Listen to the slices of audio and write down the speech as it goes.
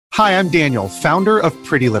Hi, I'm Daniel, founder of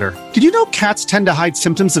Pretty Litter. Did you know cats tend to hide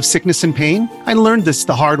symptoms of sickness and pain? I learned this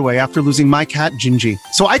the hard way after losing my cat, Gingy.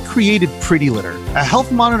 So I created Pretty Litter, a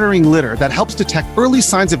health monitoring litter that helps detect early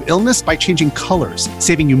signs of illness by changing colors,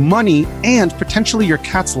 saving you money and potentially your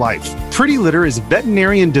cat's life. Pretty Litter is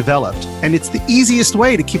veterinarian developed, and it's the easiest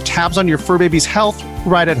way to keep tabs on your fur baby's health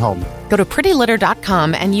right at home. Go to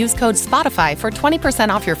prettylitter.com and use code SPOTIFY for 20%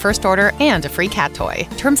 off your first order and a free cat toy.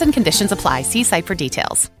 Terms and conditions apply. See site for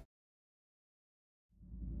details.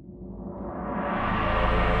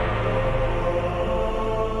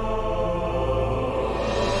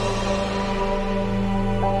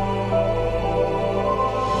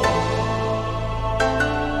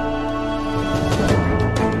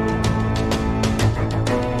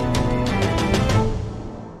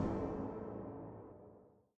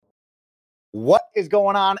 What is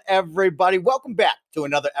going on, everybody? Welcome back to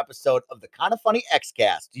another episode of the Kinda Funny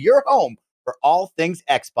Xcast, your home for all things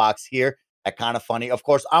Xbox here at Kinda Funny. Of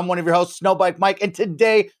course, I'm one of your hosts, Snowbike Mike, and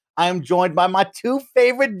today I am joined by my two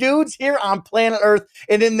favorite dudes here on planet Earth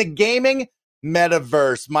and in the gaming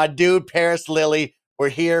metaverse. My dude, Paris Lilly. We're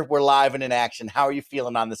here, we're live and in action. How are you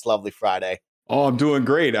feeling on this lovely Friday? Oh, I'm doing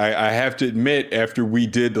great. I have to admit, after we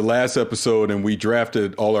did the last episode and we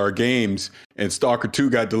drafted all our games and Stalker 2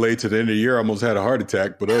 got delayed to the end of the year, I almost had a heart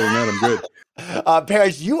attack. But other than that, I'm good.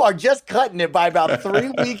 Paris, you are just cutting it by about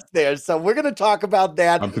 3 weeks there. So we're going to talk about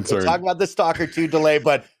that. I'm concerned. We'll talk about the Stalker 2 delay.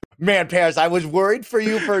 But man, Paris, I was worried for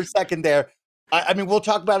you for a second there. I mean, we'll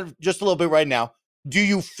talk about it just a little bit right now. Do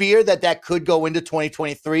you fear that could go into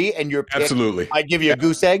 2023 and your pick Absolutely might give you a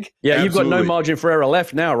goose egg? Yeah, Absolutely. You've got no margin for error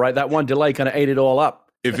left now, right? That one delay kind of ate it all up.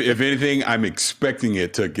 If anything, I'm expecting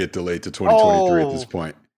it to get delayed to 2023 at this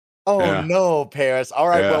point. Oh, no, Paris. All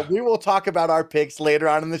right, well, we will talk about our picks later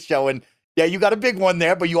on in the show. And yeah, you got a big one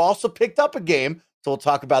there, but you also picked up a game. So we'll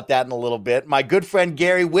talk about that in a little bit. My good friend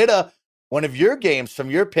Gary Whitta, one of your games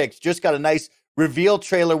from your picks, just got a nice reveal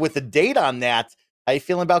trailer with a date on that. How you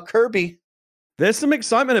feeling about Kirby? There's some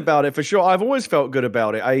excitement about it for sure. I've always felt good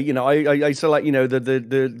about it. I select,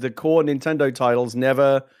 the core Nintendo titles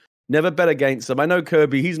never bet against them. I know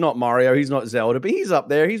Kirby, he's not Mario, he's not Zelda, but he's up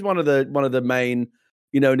there. He's one of the main,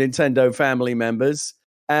 Nintendo family members.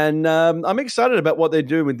 And I'm excited about what they're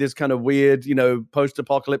doing with this kind of weird,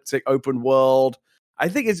 post-apocalyptic open world. I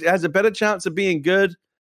think it has a better chance of being good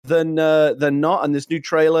than not. And this new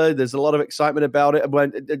trailer, there's a lot of excitement about it.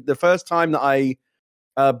 When the first time that I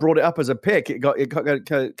brought it up as a pick, it got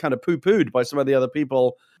kind of poo-pooed by some of the other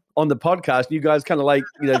people on the podcast. You guys kind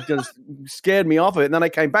of just scared me off of it. And then I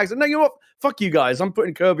came back and said, no, you know what? Fuck you guys. I'm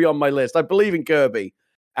putting Kirby on my list. I believe in Kirby.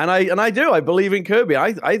 And I do. I believe in Kirby.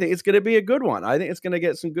 I think it's going to be a good one. I think it's going to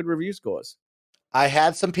get some good review scores. I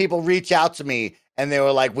had some people reach out to me and they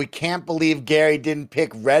were like, we can't believe Gary didn't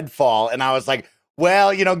pick Redfall. And I was like,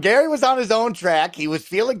 well, Gary was on his own track. He was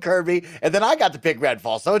feeling Kirby, and then I got to pick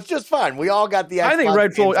Redfall. So it's just fun. We all got the Xbox. I think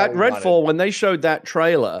Redfall, when they showed that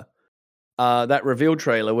trailer, that reveal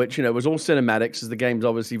trailer, which, was all cinematics, as the game's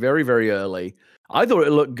obviously very, very early, I thought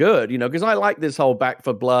it looked good, because I like this whole Back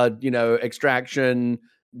for Blood, extraction,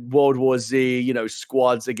 World War Z,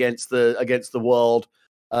 squads against the world,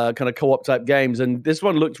 kind of co-op type games. And this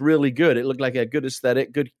one looked really good. It looked like a good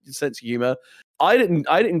aesthetic, good sense of humor. I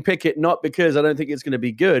didn't pick it not because I don't think it's going to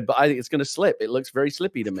be good, but I think it's going to slip. It looks very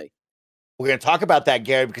slippy to me. We're going to talk about that,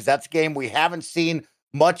 Gary, because that's a game we haven't seen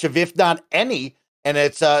much of, if not any, and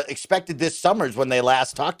it's expected this summer is when they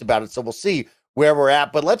last talked about it, so we'll see where we're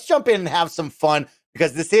at. But let's jump in and have some fun,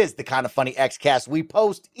 because this is the Kinda Funny Xcast. We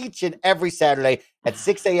post each and every Saturday at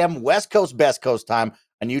 6 a.m. West Coast, Best Coast time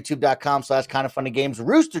on youtube.com/kindafunnygames,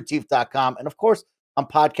 roosterteeth.com, and of course on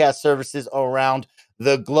podcast services around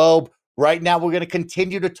the globe. Right now, we're going to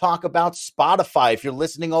continue to talk about Spotify. If you're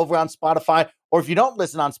listening over on Spotify, or if you don't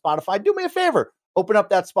listen on Spotify, do me a favor. Open up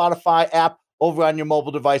that Spotify app over on your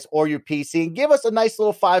mobile device or your PC and give us a nice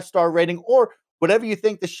little 5-star rating or whatever you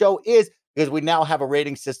think the show is, because we now have a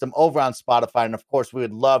rating system over on Spotify. And of course, we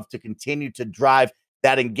would love to continue to drive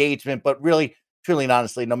that engagement. But really, truly and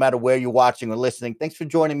honestly, no matter where you're watching or listening, thanks for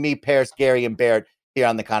joining me, Paris, Gary, and Barrett here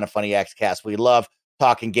on the Kinda Funny Xcast. We love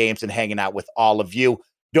talking games and hanging out with all of you.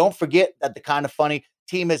 Don't forget that the Kinda Funny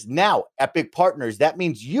team is now Epic Partners. That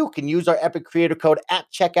means you can use our Epic Creator Code at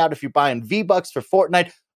checkout if you're buying V-Bucks for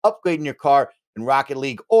Fortnite, upgrading your car in Rocket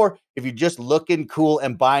League, or if you're just looking cool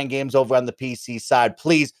and buying games over on the PC side.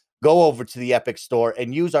 Please go over to the Epic Store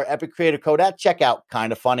and use our Epic Creator Code at checkout.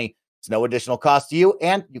 Kinda Funny. It's no additional cost to you,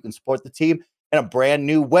 and you can support the team in a brand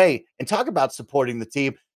new way. And talk about supporting the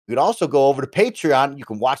team. You could also go over to Patreon. You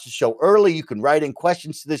can watch the show early. You can write in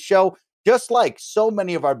questions to the show, just like so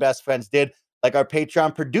many of our best friends did, like our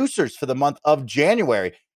Patreon producers for the month of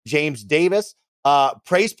January. James Davis.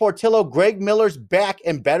 Praise Portillo, Greg Miller's back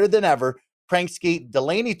and better than ever. Pranksky,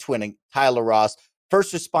 Delaney Twinning, Tyler Ross,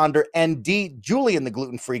 First Responder, ND, Julian the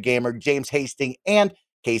Gluten-Free Gamer, James Hastings, and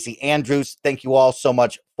Casey Andrews. Thank you all so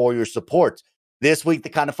much for your support. This week, the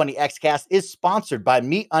Kinda Funny Xcast is sponsored by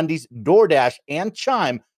MeUndies, DoorDash, and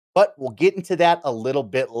Chime, but we'll get into that a little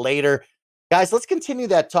bit later. Guys, let's continue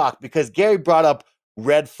that talk because Gary brought up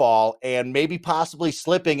Redfall and maybe possibly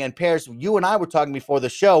slipping. And Paris, you and I were talking before the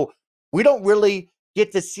show. We don't really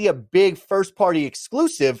get to see a big first-party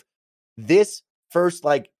exclusive this first,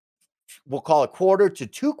 we'll call it quarter to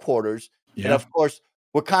 2 quarters. Yeah. And, of course,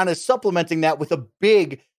 we're kind of supplementing that with a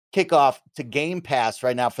big kickoff to Game Pass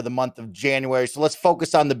right now for the month of January. So let's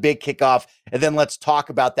focus on the big kickoff, and then let's talk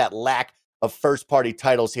about that lack of first-party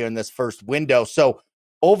titles here in this first window. So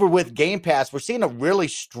over with Game Pass, we're seeing a really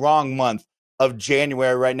strong month of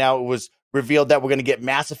January right now. It was revealed that we're going to get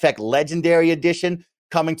Mass Effect Legendary Edition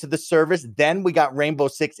coming to the service. Then we got Rainbow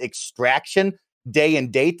Six Extraction day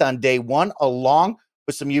and date on day 1, along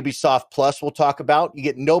with some Ubisoft Plus we'll talk about. You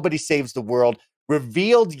get Nobody Saves the World.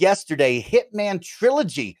 Revealed yesterday, Hitman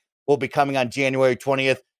Trilogy will be coming on January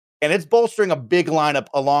 20th, and it's bolstering a big lineup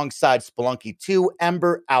alongside Spelunky 2,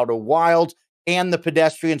 Ember, Outer Wilds, and The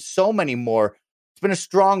Pedestrian, so many more. It's been a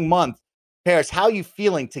strong month. Paris, how are you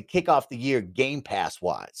feeling to kick off the year Game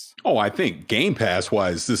Pass-wise? Oh, I think Game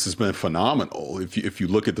Pass-wise, this has been phenomenal. If you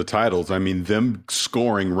look at the titles, I mean, them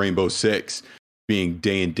scoring Rainbow Six being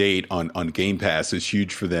day and date on Game Pass is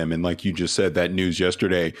huge for them. And like you just said, that news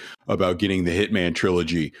yesterday about getting the Hitman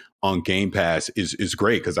trilogy on Game Pass is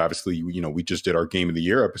great because obviously, we just did our Game of the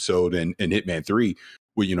Year episode and Hitman 3,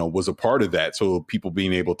 was a part of that. So people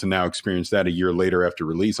being able to now experience that a year later after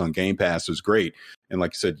release on Game Pass is great. And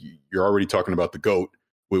like I said, you're already talking about the GOAT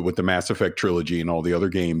with the Mass Effect trilogy and all the other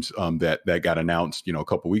games that got announced, a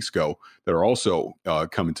couple weeks ago that are also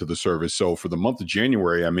coming to the service. So for the month of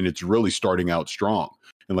January, I mean, it's really starting out strong.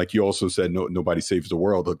 And like you also said, Nobody Saves the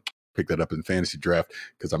World. I'll pick that up in fantasy draft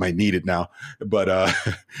because I might need it now. But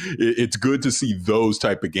it's good to see those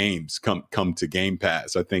type of games come to Game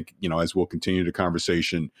Pass. I think, as we'll continue the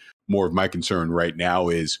conversation, more of my concern right now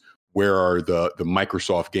is where are the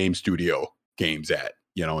Microsoft Game Studio games at?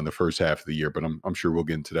 In the first half of the year, but I'm sure we'll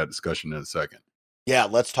get into that discussion in a second. Yeah,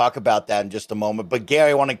 let's talk about that in just a moment. But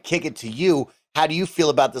Gary, I want to kick it to you. How do you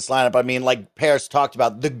feel about this lineup? I mean, like Paris talked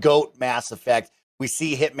about, the GOAT Mass Effect. We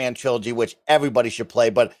see Hitman Trilogy, which everybody should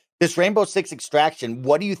play. But this Rainbow Six Extraction,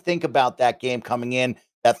 what do you think about that game coming in?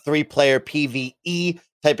 That 3-player PvE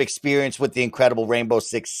type experience with the incredible Rainbow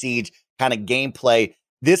Six Siege kind of gameplay.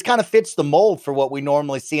 This kind of fits the mold for what we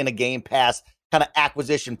normally see in a Game Pass kind of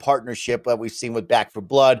acquisition partnership that we've seen with Back 4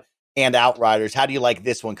 Blood and Outriders. How do you like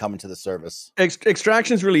this one coming to the service?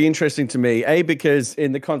 Extraction is really interesting to me, because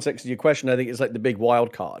in the context of your question, I think it's like the big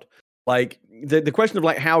wild card. Like the question of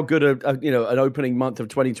like how good an opening month of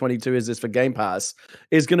 2022 is this for Game Pass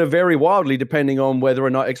is going to vary wildly depending on whether or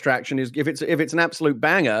not Extraction is. If it's an absolute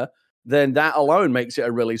banger, then that alone makes it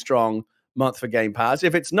a really strong month for Game Pass.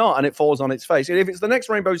 If it's not and it falls on its face, and if it's the next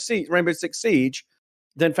Rainbow Six Siege,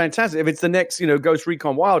 then fantastic. If it's the next, Ghost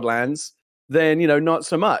Recon Wildlands, then, not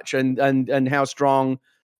so much. And how strong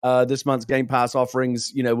this month's Game Pass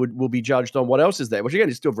offerings, will be judged on what else is there, which again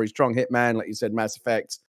is still very strong. Hitman, like you said, Mass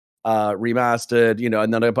Effect remastered,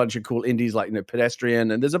 and then a bunch of cool indies like,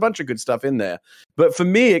 Pedestrian, and there's a bunch of good stuff in there. But for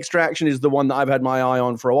me, Extraction is the one that I've had my eye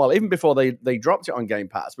on for a while, even before they dropped it on Game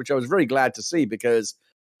Pass, which I was very glad to see because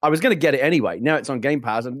I was going to get it anyway. Now it's on Game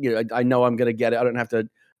Pass, and I know I'm going to get it. I don't have to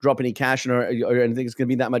drop any cash or anything. It's going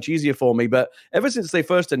to be that much easier for me. But ever since they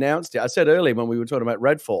first announced it, I said earlier when we were talking about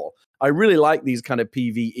Redfall, I really like these kind of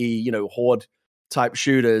PvE, horde type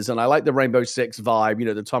shooters. And I like the Rainbow Six vibe,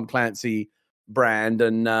 the Tom Clancy brand.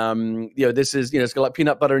 And, this is, it's like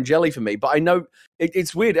peanut butter and jelly for me. But I know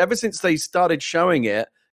it's weird. Ever since they started showing it,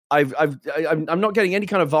 I'm not getting any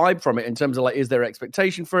kind of vibe from it in terms of like, is there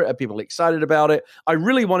expectation for it? Are people excited about it? I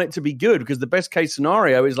really want it to be good because the best case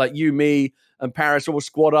scenario is like you, me, and Paris all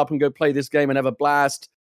squad up and go play this game and have a blast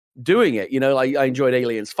doing it. I enjoyed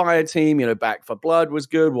Aliens Fireteam, Back 4 Blood was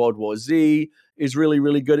good. World War Z is really,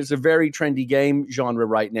 really good. It's a very trendy game genre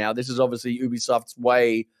right now. This is obviously Ubisoft's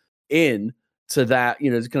way in to that,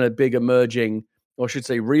 it's kind of big emerging, or I should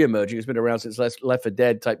say re-emerging. It's been around since Left 4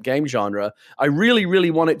 Dead type game genre. I really,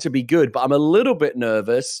 really want it to be good, but I'm a little bit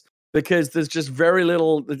nervous because there's just very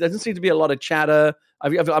little, there doesn't seem to be a lot of chatter.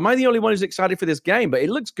 Am I the only one who's excited for this game? But it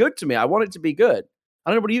looks good to me. I want it to be good. I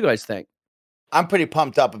don't know. What do you guys think? I'm pretty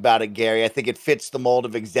pumped up about it, Gary. I think it fits the mold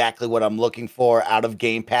of exactly what I'm looking for out of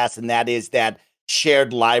Game Pass, and that is that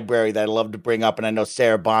shared library that I love to bring up, and I know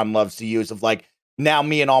Sarah Bond loves to use, of like now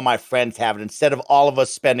me and all my friends have it. Instead of all of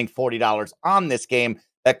us spending $40 on this game,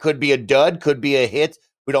 that could be a dud, could be a hit.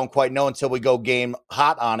 We don't quite know until we go game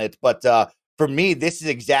hot on it. But for me, this is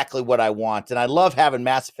exactly what I want. And I love having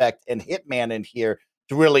Mass Effect and Hitman in here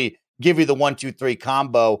to really give you the 1, 2, 3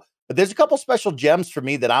 combo. But there's a couple special gems for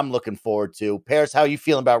me that I'm looking forward to. Paris, how are you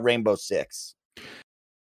feeling about Rainbow Six?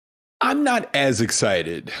 I'm not as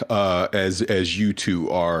excited as you two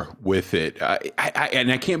are with it.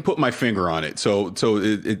 I can't put my finger on it. So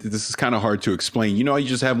this is kind of hard to explain. You know, I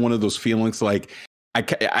just have one of those feelings like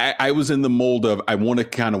I was in the mold of I want to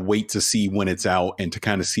kind of wait to see when it's out and to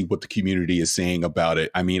kind of see what the community is saying about it.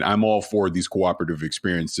 I mean, I'm all for these cooperative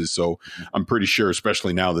experiences, so I'm pretty sure,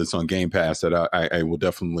 especially now that it's on Game Pass, that I will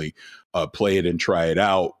definitely play it and try it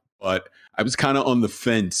out. But I was kind of on the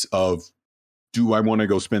fence of, do I want to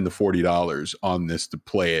go spend the $40 on this to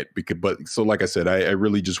play it? So like I said, I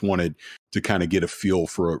really just wanted to kind of get a feel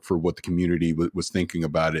for what the community was thinking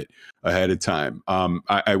about it ahead of time.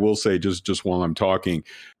 I will say just while I'm talking,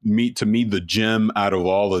 to me, the gem out of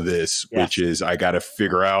all of this, which is I got to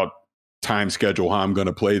figure out time schedule, how I'm going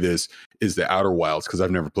to play this, is the Outer Wilds, because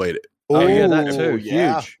I've never played it. Oh, yeah, that too.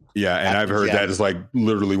 Yeah. Huge. Yeah, and I've heard that is like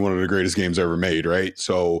literally one of the greatest games ever made, right?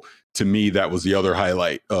 So to me, that was the other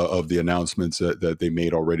highlight of the announcements that they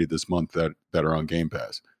made already this month that are on Game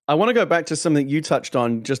Pass. I want to go back to something you touched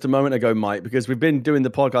on just a moment ago, Mike, because we've been doing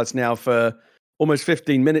the podcast now for almost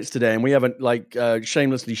 15 minutes today, and we haven't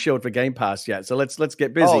shamelessly shilled for Game Pass yet. So let's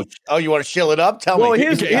get busy. Oh, you want to shill it up? Tell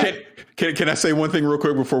me. Can I say one thing real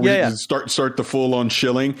quick before we start the full on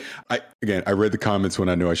shilling? I read the comments when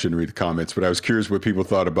I knew I shouldn't read the comments, but I was curious what people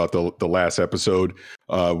thought about the last episode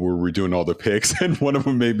where we're doing all the picks, and one of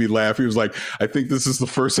them made me laugh. He was like, "I think this is the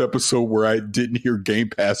first episode where I didn't hear Game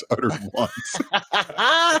Pass uttered once."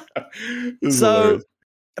 So.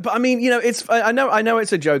 But I mean, you know, I know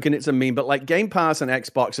it's a joke and it's a meme, but like Game Pass and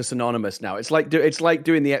Xbox are synonymous now. It's like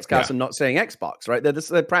doing the Xcast and not saying Xbox, right?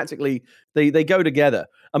 They're practically they go together.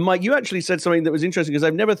 And Mike, you actually said something that was interesting because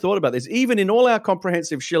I've never thought about this. Even in all our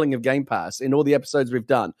comprehensive shilling of Game Pass, in all the episodes we've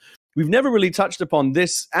done, we've never really touched upon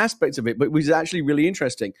this aspect of it, but it was actually really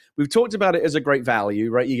interesting. We've talked about it as a great value,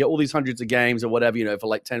 right? You get all these hundreds of games or whatever, you know, for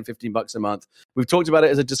like $10-15 a month. We've talked about it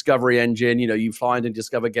as a discovery engine. You know, you find and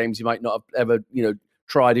discover games you might not have ever, you know,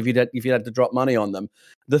 tried if you had to drop money on them.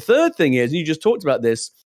 The third thing is, and you just talked about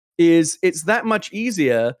this, is it's that much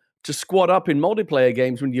easier to squad up in multiplayer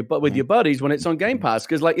games with your buddies when it's on Game Pass.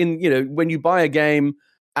 Because like when you buy a game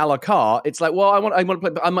a la carte, it's like, well, I want to play,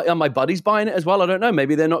 but are my buddies buying it as well? I don't know.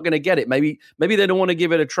 Maybe they're not going to get it. Maybe they don't want to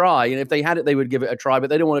give it a try. And if they had it, they would give it a try, but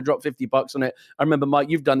they don't want to drop $50 on it. I remember, Mike,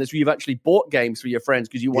 you've done this where you've actually bought games for your friends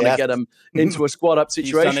because you want to get them into a squad up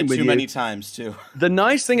situation. He's done it with too you many times too. The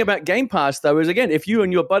nice thing about Game Pass, though, is again, if you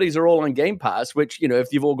and your buddies are all on Game Pass, which, you know,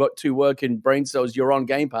 if you've all got 2 working brain cells, you're on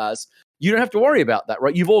Game Pass, you don't have to worry about that,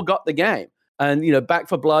 right? You've all got the game. And, you know, Back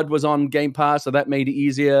 4 Blood was on Game Pass, so that made it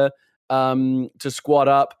easier to squad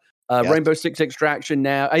up. Rainbow Six Extraction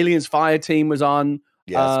now. Aliens Fireteam was on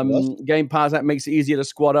Game Pass. That makes it easier to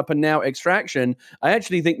squad up. And now Extraction. I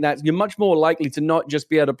actually think that you're much more likely to not just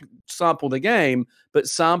be able to sample the game, but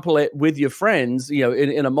sample it with your friends, you know,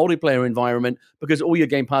 in a multiplayer environment, because all your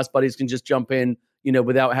Game Pass buddies can just jump in, you know,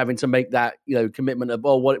 without having to make that, you know, commitment of,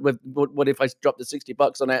 what if I drop the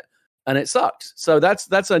 $60 on it and it sucks? So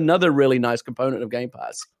that's another really nice component of Game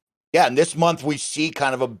Pass. Yeah, and this month we see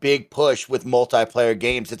kind of a big push with multiplayer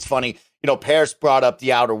games. It's funny, you know, Paris brought up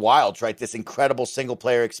the Outer Wilds, right? This incredible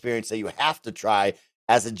single-player experience that you have to try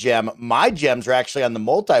as a gem. My gems are actually on the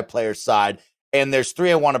multiplayer side, and there's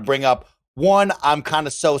 3 I want to bring up. One, I'm kind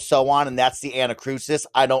of so on, and that's the Anacrusis.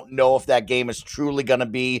 I don't know if that game is truly going to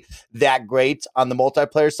be that great on the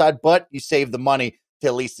multiplayer side, but you save the money to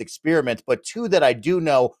at least experiment. But 2 that I do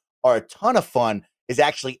know are a ton of fun is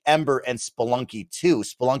actually Ember and Spelunky 2.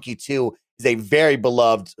 Spelunky 2 is a very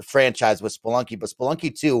beloved franchise with Spelunky, but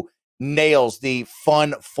Spelunky 2 nails the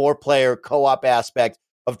fun 4-player co-op aspect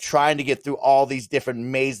of trying to get through all these different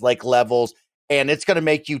maze-like levels, and it's going to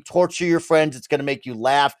make you torture your friends. It's going to make you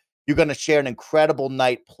laugh. You're going to share an incredible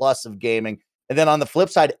night plus of gaming. And then on the flip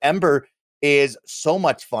side, Ember is so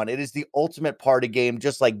much fun. It is the ultimate party game,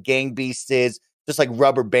 just like Gang Beasts is, just like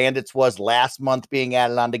Rubber Bandits was last month being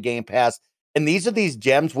added onto Game Pass. And these are these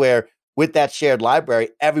gems where, with that shared library,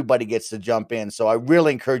 everybody gets to jump in. So I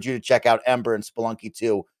really encourage you to check out Ember and Spelunky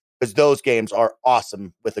 2, because those games are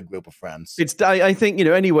awesome with a group of friends. I think, you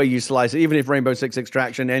know, any way you slice it, even if Rainbow Six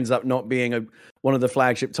Extraction ends up not being one of the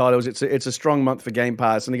flagship titles, it's a strong month for Game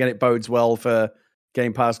Pass. And again, it bodes well for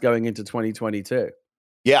Game Pass going into 2022.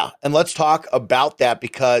 Yeah, and let's talk about that,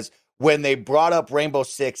 because when they brought up Rainbow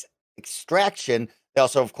Six Extraction, They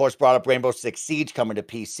also, of course, brought up Rainbow Six Siege coming to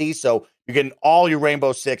PC. So you're getting all your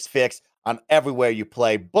Rainbow Six fix on everywhere you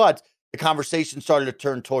play. But the conversation started to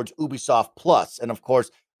turn towards Ubisoft Plus. And of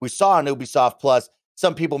course, we saw on Ubisoft Plus,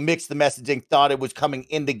 some people mixed the messaging, thought it was coming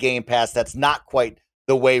into Game Pass. That's not quite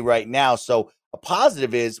the way right now. So a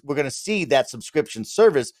positive is we're going to see that subscription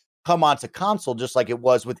service come onto console, just like it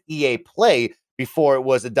was with EA Play before it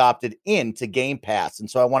was adopted into Game Pass. And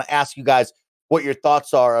so I want to ask you guys what your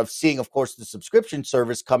thoughts are of seeing, of course, the subscription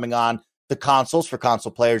service coming on the consoles for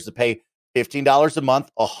console players to pay $15 a month,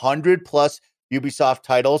 100 plus Ubisoft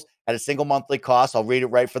titles at a single monthly cost. I'll read it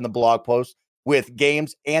right from the blog post, with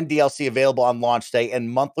games and DLC available on launch day and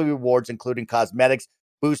monthly rewards, including cosmetics,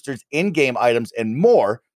 boosters, in-game items, and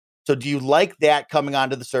more. So do you like that coming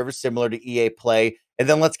onto the service similar to EA Play? And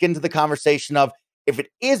then let's get into the conversation of if it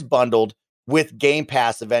is bundled with Game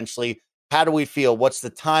Pass eventually, how do we feel? What's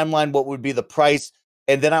the timeline? What would be the price?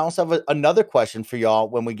 And then I also have another question for y'all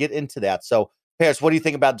when we get into that. So, Paris, what do you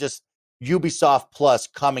think about just Ubisoft Plus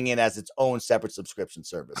coming in as its own separate subscription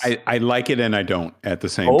service? I like it and I don't at the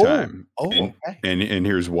same time. Okay. And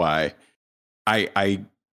here's why.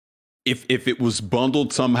 If it was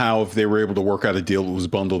bundled somehow, if they were able to work out a deal that was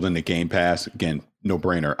bundled into Game Pass, again, no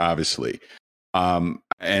brainer, obviously. And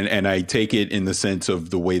I take it in the sense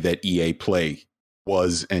of the way that EA Play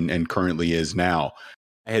was and currently is now.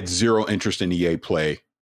 I had zero interest in EA Play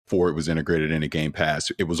before it was integrated into Game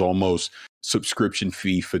Pass. It was almost subscription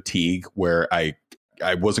fee fatigue, where I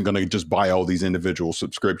wasn't going to just buy all these individual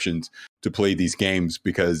subscriptions to play these games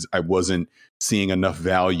because I wasn't seeing enough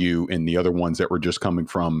value in the other ones that were just coming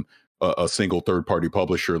from a single third-party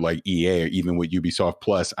publisher like EA, or even with Ubisoft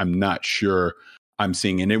Plus. I'm not sure I'm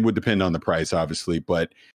seeing, and it would depend on the price, obviously,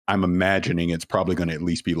 but I'm imagining it's probably going to at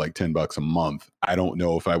least be like $10 a month. I don't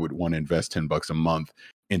know if I would want to invest $10 a month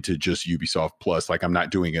into just Ubisoft Plus. Like, I'm not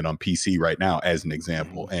doing it on PC right now, as an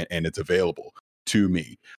example, and it's available to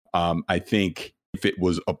me. I think if it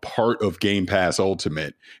was a part of Game Pass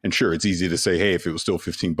Ultimate, and sure, it's easy to say, hey, if it was still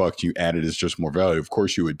 $15, you add it as just more value. Of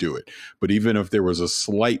course you would do it. But even if there was a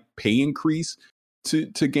slight pay increase to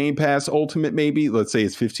Game Pass Ultimate, maybe, let's say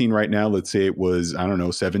it's 15 right now, let's say it was, I don't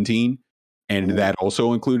know, 17, and that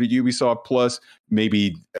also included Ubisoft Plus,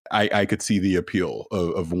 maybe I could see the appeal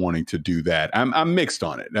of wanting to do that. I'm mixed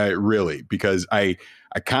on it, really, because I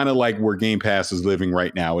kind of like where Game Pass is living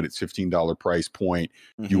right now at its $15 price point.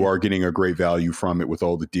 You are getting a great value from it with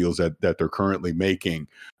all the deals that they're currently making.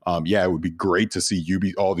 Yeah, it would be great to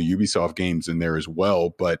see all the Ubisoft games in there as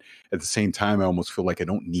well, but at the same time, I almost feel like I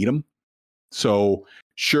don't need them. So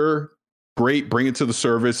sure, great, bring it to the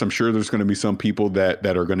service. I'm sure there's going to be some people that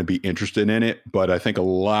are going to be interested in it, but I think a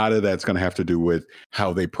lot of that's going to have to do with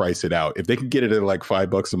how they price it out. If they can get it at like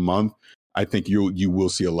 $5 a month, I think you will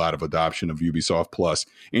see a lot of adoption of Ubisoft Plus.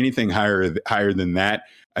 Anything higher than that,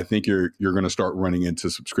 I think you're going to start running into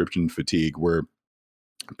subscription fatigue, where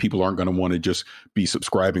people aren't going to want to just be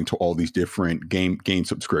subscribing to all these different game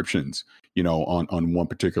subscriptions, on one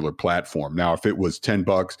particular platform. Now, if it was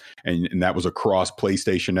 $10 and that was across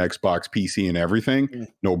PlayStation, Xbox, PC, and everything,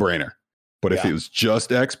 no brainer. But if it was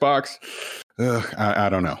just Xbox, I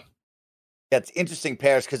don't know. That's interesting,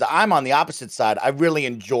 Paris, because I'm on the opposite side. I really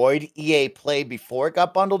enjoyed EA Play before it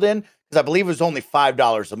got bundled in, because I believe it was only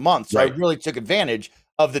 $5 a month. So right. I really took advantage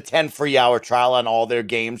of the 10 free hour trial on all their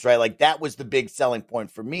games, right? Like, that was the big selling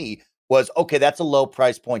point for me, was, okay, that's a low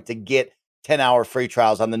price point to get 10-hour free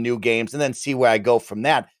trials on the new games and then see where I go from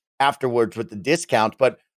that afterwards with the discount.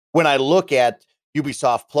 But when I look at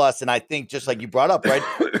Ubisoft Plus, and I think, just like you brought up, right,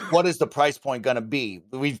 what is the price point going to be?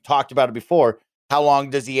 We've talked about it before. How long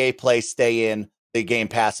does EA Play stay in the Game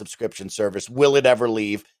Pass subscription service? Will it ever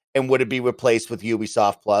leave? And would it be replaced with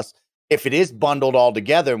Ubisoft Plus? If it is bundled all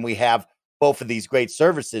together and we have both of these great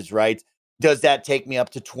services, right, does that take me up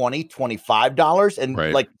to $20, $25? And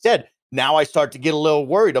right. Like you said, now I start to get a little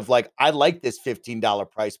worried of, like, I like this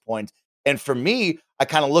 $15 price point. And for me, I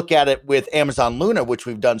kind of look at it with Amazon Luna, which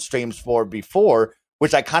we've done streams for before,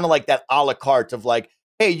 which I kind of like that a la carte of, like,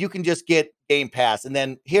 hey, you can just get Game Pass, and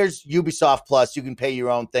then here's Ubisoft Plus. You can pay your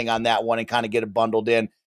own thing on that one and kind of get it bundled in.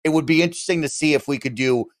 It would be interesting to see if we could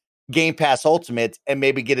do Game Pass Ultimate and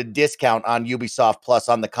maybe get a discount on Ubisoft Plus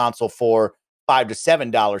on the console for $5 to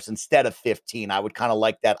 $7 instead of $15. I would kind of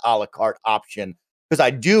like that a la carte option, because I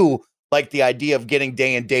do like the idea of getting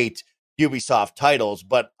day and date Ubisoft titles,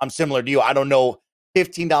 but I'm similar to you. I don't know,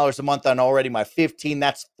 $15 a month on already my 15.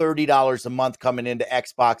 That's $30 a month coming into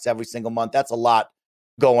Xbox every single month. That's a lot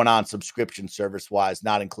going on subscription service wise,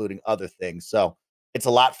 not including other things. So it's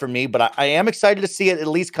a lot for me, but I am excited to see it at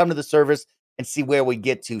least come to the service and see where we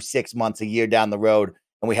get to 6 months, a year down the road.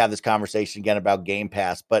 And we have this conversation again about Game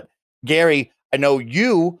Pass. But Gary, I know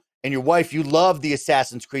you and your wife, you love the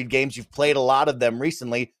Assassin's Creed games. You've played a lot of them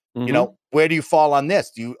recently. You know, where do you fall on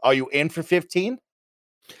this? Are you in for 15?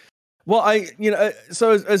 Well,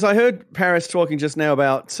 so as I heard Paris talking just now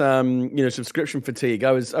about, subscription fatigue,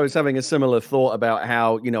 I was having a similar thought about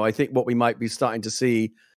how, I think what we might be starting to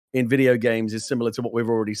see in video games is similar to what we've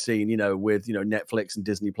already seen, with, Netflix and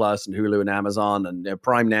Disney Plus and Hulu and Amazon and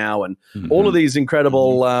Prime Now and all of these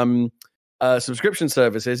incredible subscription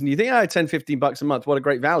services. And you think, $10-15 a month, what a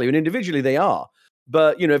great value. And individually they are.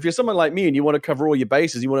 But, if you're someone like me and you want to cover all your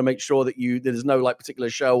bases, you want to make sure that there's no like particular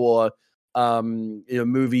show or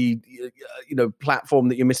movie, platform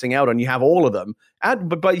that you're missing out on. You have all of them.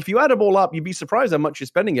 But if you add them all up, you'd be surprised how much you're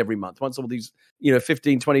spending every month. Once all these,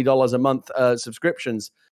 $15-20 a month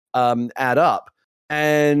subscriptions add up.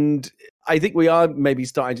 And I think we are maybe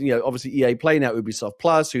starting to, obviously EA Play now, Ubisoft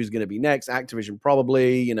Plus, who's going to be next, Activision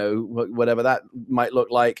probably, whatever that might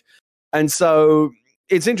look like. And so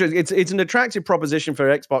it's interesting. It's an attractive proposition for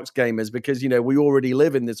Xbox gamers because, we already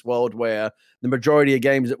live in this world where the majority of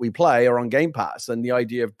games that we play are on Game Pass. And the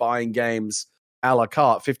idea of buying games a la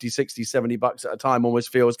carte, 50, 60, $70 at a time almost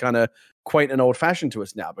feels kind of quaint and old fashioned to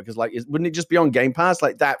us now because wouldn't it just be on Game Pass?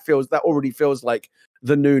 Like that already feels like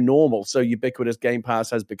the new normal. So ubiquitous Game Pass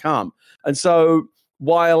has become. And so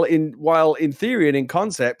while in theory and in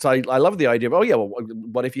concept, I love the idea of,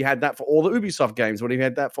 what if you had that for all the Ubisoft games? What if you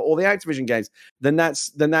had that for all the Activision games? Then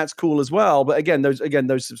that's cool as well. But again,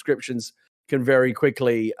 those subscriptions can very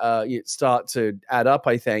quickly start to add up,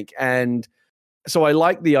 I think. And so I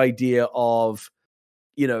like the idea of,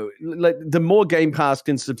 the more Game Pass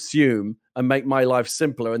can subsume and make my life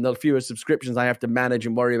simpler and the fewer subscriptions I have to manage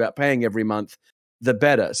and worry about paying every month, the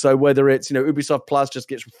better. So whether it's, Ubisoft Plus just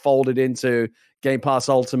gets folded into Game Pass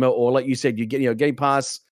Ultimate, or like you said, you get, Game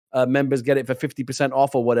Pass members get it for 50%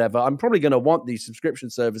 off or whatever, I'm probably going to want these subscription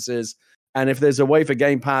services. And if there's a way for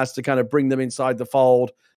Game Pass to kind of bring them inside the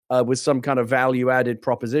fold with some kind of value-added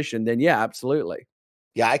proposition, then yeah, absolutely.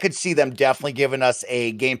 Yeah, I could see them definitely giving us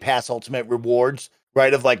a Game Pass Ultimate rewards,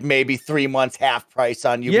 right? Of like maybe 3 months half price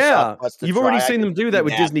on Ubisoft. Yeah, Plus you've already seen them do that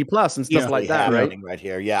with Disney Plus and stuff like that, right? Right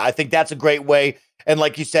here. Yeah, I think that's a great way. And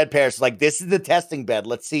like you said, Paris, like this is the testing bed.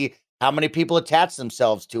 Let's see how many people attach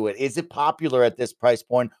themselves to it. Is it popular at this price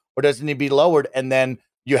point or does it need to be lowered? And then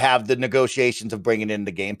you have the negotiations of bringing in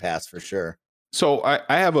the Game Pass for sure. So I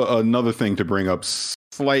have another thing to bring up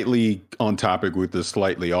slightly on topic with this,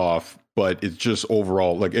 slightly off, but it's just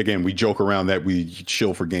overall, like, again, we joke around that we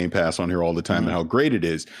chill for Game Pass on here all the time and how great it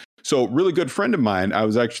is. So really good friend of mine, I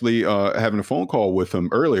was actually having a phone call with him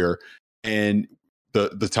earlier, and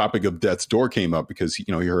the topic of Death's Door came up because, he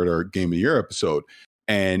heard our Game of the Year episode,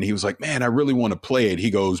 and he was like, man, I really want to play it. He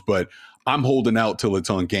goes, but I'm holding out till it's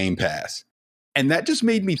on Game Pass. And that just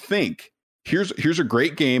made me think, here's a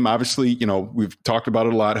great game. Obviously, we've talked about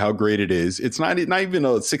it a lot, how great it is. It's not even a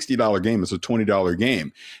 $60 game. It's a $20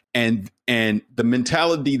 game. And the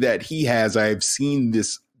mentality that he has, I've seen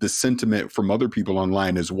this sentiment from other people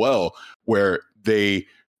online as well, where they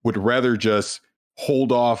would rather just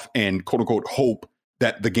hold off and quote unquote hope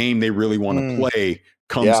that the game they really want to play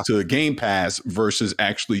comes to the Game Pass versus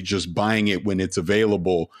actually just buying it when it's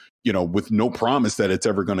available, with no promise that it's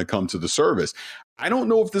ever going to come to the service. I don't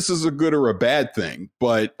know if this is a good or a bad thing,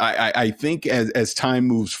 but I think as time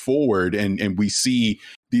moves forward and we see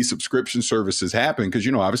these subscription services happen, because,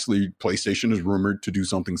 obviously PlayStation is rumored to do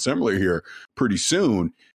something similar here pretty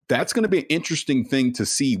soon. That's going to be an interesting thing to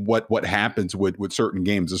see what happens with certain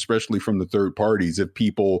games, especially from the third parties, if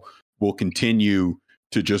people will continue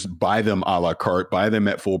to just buy them a la carte, buy them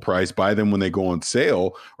at full price, buy them when they go on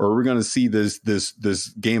sale, or we're going to see this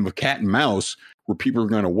game of cat and mouse where people are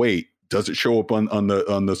going to wait. Does it show up on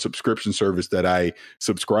the subscription service that I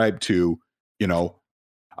subscribe to?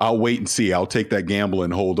 I'll wait and see. I'll take that gamble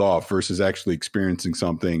and hold off versus actually experiencing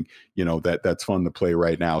something, that's fun to play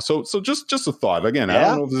right now. So just a thought. Again, I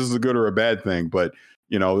don't know if this is a good or a bad thing, but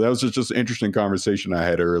that was just an interesting conversation I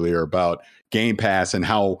had earlier about Game Pass and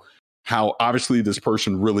how obviously this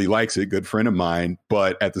person really likes it, good friend of mine,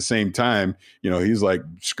 but at the same time, he's like,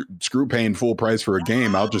 screw paying full price for a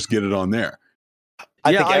game. I'll just get it on there.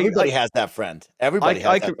 I think everybody has that friend. Everybody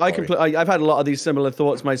has that. I've had a lot of these similar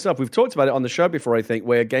thoughts myself. We've talked about it on the show before, I think,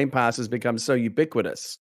 where Game Pass has become so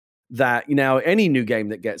ubiquitous that any new game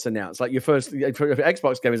that gets announced, like your first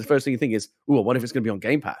Xbox game, is the first thing you think is, "Ooh, what if it's going to be on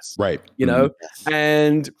Game Pass?" Right.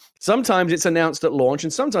 And sometimes it's announced at launch,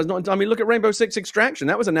 and sometimes not. I mean, look at Rainbow Six Extraction.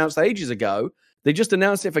 That was announced ages ago. They just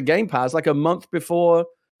announced it for Game Pass like a month before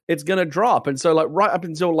it's going to drop. And so, like, right up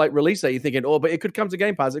until like release day, you're thinking, "Oh, but it could come to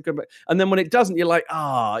Game Pass." It could, and then when it doesn't, you're like,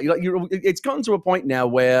 it's gotten to a point now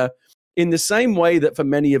where in the same way that for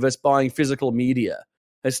many of us buying physical media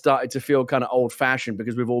has started to feel kind of old-fashioned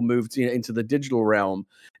because we've all moved into the digital realm,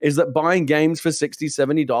 is that buying games for $60,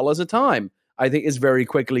 $70 a time, I think, is very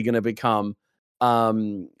quickly going to become,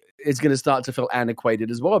 it's going to start to feel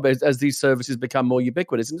antiquated as well, but as these services become more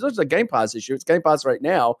ubiquitous. And it's not just a Game Pass issue, it's Game Pass right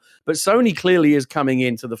now, but Sony clearly is coming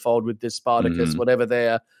into the fold with this Spartacus, whatever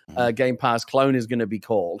their Game Pass clone is going to be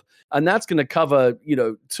called. And that's going to cover,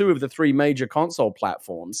 2 of the 3 major console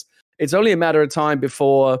platforms. It's only a matter of time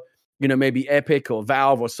before, maybe Epic or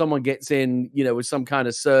Valve or someone gets in, with some kind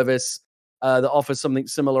of service that offers something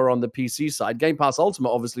similar on the PC side. Game Pass Ultimate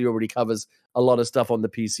obviously already covers a lot of stuff on the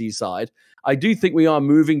PC side. I do think we are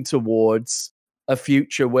moving towards a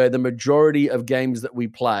future where the majority of games that we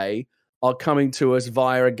play are coming to us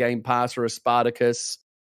via a Game Pass or a Spartacus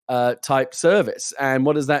type service. And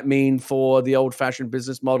what does that mean for the old-fashioned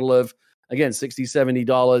business model of, again, $60,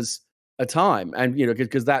 $70 a time? And,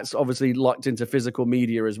 because that's obviously locked into physical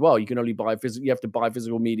media as well. You can only buy you have to buy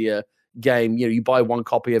physical media game. You buy one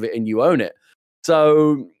copy of it and you own it.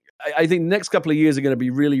 So I think the next couple of years are going to be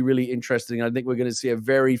really, really interesting. I think we're going to see a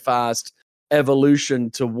very fast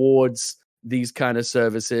evolution towards these kind of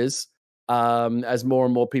services as more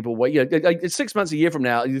and more people wait. 6 months, a year from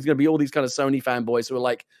now, there's going to be all these kind of Sony fanboys who are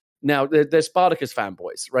like, now they're Spartacus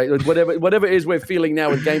fanboys, right? Whatever it is we're feeling now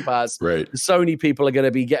with Game Pass, right. The Sony people are going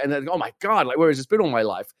to be getting, oh my God, like where has this been all my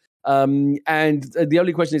life? And the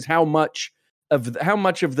only question is how much of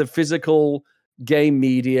the physical game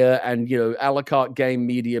media and a la carte game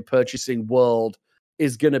media purchasing world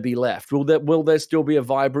is going to be left. Will there still be a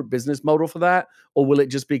vibrant business model for that, or will it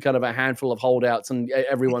just be kind of a handful of holdouts and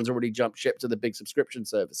everyone's already jumped ship to the big subscription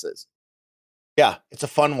services? Yeah, it's a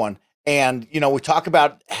fun one. And, we talk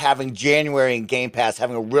about having January and Game Pass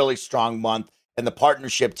having a really strong month, and the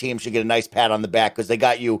partnership team should get a nice pat on the back because they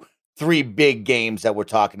got you 3 big games that we're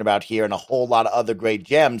talking about here and a whole lot of other great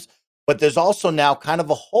gems. But there's also now kind of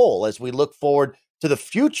a hole as we look forward to the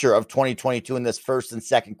future of 2022 in this first and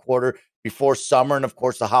second quarter before summer and, of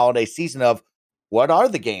course, the holiday season of what are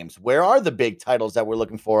the games? Where are the big titles that we're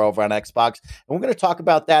looking for over on Xbox? And we're going to talk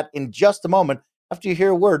about that in just a moment after you hear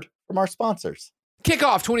a word from our sponsors. Kick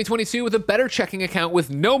off 2022 with a better checking account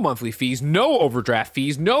with no monthly fees, no overdraft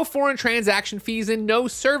fees, no foreign transaction fees, and no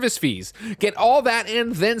service fees. Get all that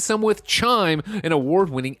and then some with Chime, an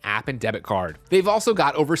award-winning app and debit card. They've also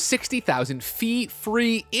got over 60,000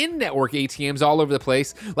 fee-free in-network ATMs all over the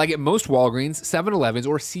place, like at most Walgreens, 7-Elevens,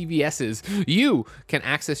 or CVS's. You can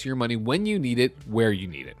access your money when you need it, where you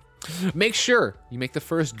need it. Make sure you make the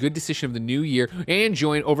first good decision of the new year and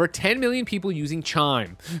join over 10 million people using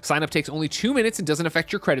Chime. Sign up takes only 2 minutes and doesn't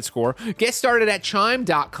affect your credit score. Get started at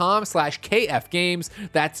chime.com/KFgames.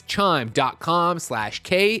 That's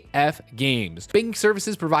chime.com/KFgames. Banking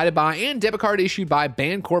services provided by and debit card issued by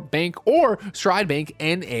Bancorp Bank or Stride Bank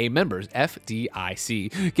NA, members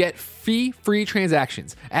FDIC. Get fee-free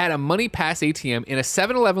transactions at a Money Pass ATM in a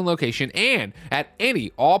 7-Eleven location and at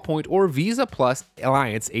any Allpoint or Visa Plus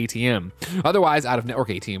Alliance ATM. Otherwise, out-of-network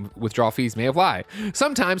ATM withdrawal fees may apply.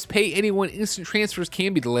 Sometimes Pay Anyone instant transfers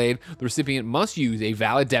can be delayed. The recipient must use a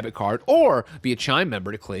valid debit card or be a Chime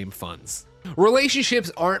member to claim funds.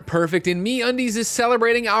 Relationships aren't perfect, and MeUndies is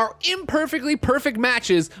celebrating our imperfectly perfect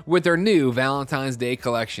matches with their new Valentine's Day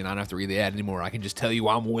collection. I don't have to read the ad anymore. I can just tell you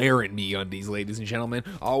I'm wearing MeUndies, ladies and gentlemen.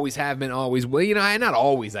 Always have been, always will. Not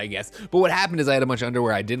always, I guess. But what happened is I had a bunch of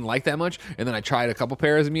underwear I didn't like that much, and then I tried a couple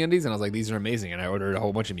pairs of MeUndies, and I was like, these are amazing, and I ordered a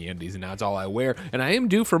whole bunch of MeUndies, and now it's all I wear, and I am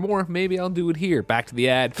due for more. Maybe I'll do it here. Back to the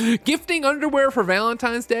ad. Gifting underwear for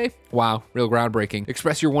Valentine's Day? Wow, real groundbreaking.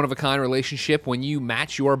 Express your one-of-a-kind relationship when you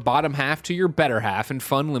match your bottom half to your better half in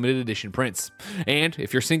fun limited edition prints. And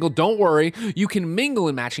if you're single, don't worry. You can mingle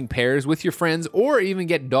in matching pairs with your friends or even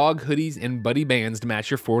get dog hoodies and buddy bands to match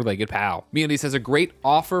your four-legged pal. MeUndies has a great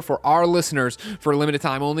offer for our listeners. For a limited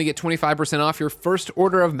time only, get 25% off your first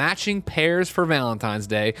order of matching pairs for Valentine's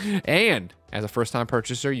Day. And as a first-time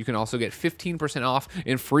purchaser, you can also get 15% off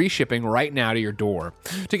and free shipping right now to your door.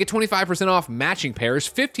 To get 25% off matching pairs,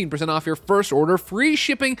 15% off your first order, free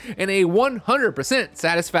shipping, and a 100%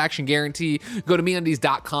 satisfaction guarantee, go to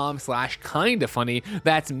MeUndies.com/kindafunny.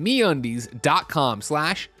 That's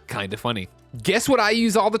MeUndies.com/kindafunny. Guess what I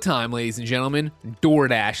use all the time, ladies and gentlemen?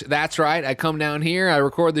 DoorDash. That's right. I come down here, I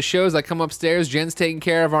record the shows, I come upstairs, Jen's taking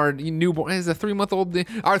care of our newborn, is a 3-month-old,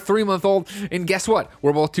 our 3-month-old, and guess what?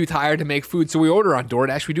 We're both too tired to make food, so we order on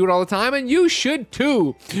DoorDash. We do it all the time, and you should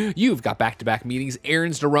too. You've got back-to-back meetings,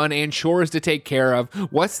 errands to run, and chores to take care of.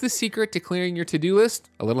 What's the secret to clearing your to-do list?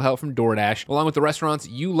 A little help from DoorDash. Along with the restaurants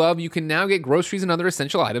you love, you can now get groceries and other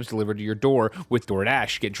essential items delivered to your door with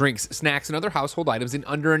DoorDash. Get drinks, snacks, and other household items in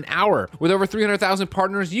under an hour. With over over 300,000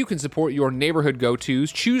 partners, you can support your neighborhood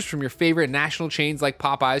go-tos. Choose from your favorite national chains like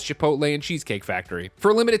Popeyes, Chipotle, and Cheesecake Factory. For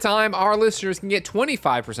a limited time, our listeners can get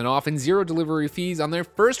 25% off and zero delivery fees on their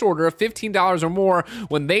first order of $15 or more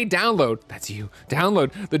when they download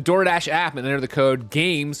the DoorDash app and enter the code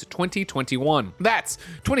GAMES2021. That's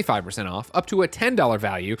 25% off, up to a $10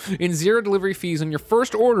 value, and zero delivery fees on your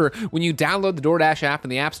first order when you download the DoorDash app in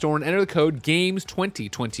the App Store and enter the code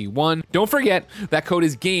GAMES2021. Don't forget, that code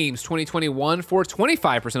is GAMES2021 for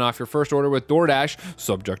 25% off your first order with DoorDash,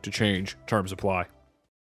 subject to change. Terms apply.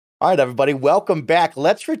 All right, everybody, welcome back.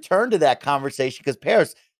 Let's return to that conversation because,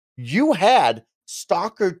 Paris, you had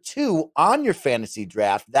Stalker 2 on your fantasy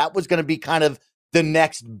draft. That was going to be kind of the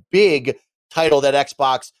next big title that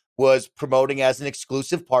Xbox was promoting as an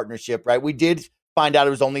exclusive partnership, right? We did find out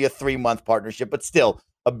it was only a 3-month partnership, but still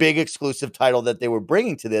a big exclusive title that they were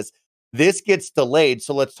bringing to this. This gets delayed.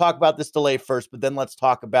 So let's talk about this delay first, but then let's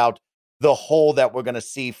talk about the whole that we're going to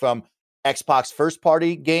see from Xbox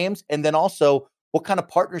first-party games, and then also what kind of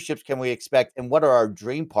partnerships can we expect and what are our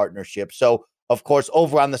dream partnerships? So, of course,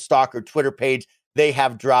 over on the Stalker Twitter page, they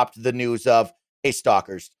have dropped the news of, hey,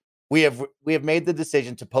 Stalkers, we have made the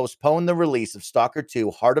decision to postpone the release of Stalker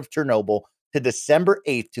 2 Heart of Chernobyl to December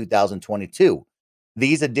 8th, 2022.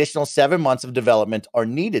 These additional 7 months of development are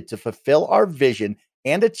needed to fulfill our vision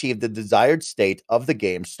and achieve the desired state of the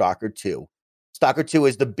game Stalker 2. Stalker 2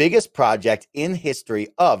 is the biggest project in history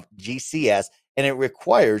of GCS, and it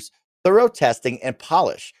requires thorough testing and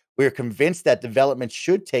polish. We are convinced that development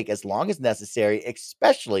should take as long as necessary,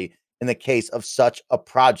 especially in the case of such a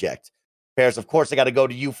project. Paris, of course, I got to go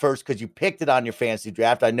to you first because you picked it on your fantasy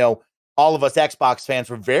draft. I know all of us Xbox fans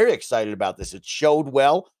were very excited about this. It showed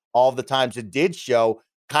well all the times it did show.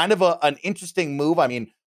 Kind of an interesting move. I mean,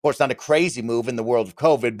 of course, not a crazy move in the world of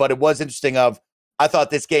COVID, but it was interesting I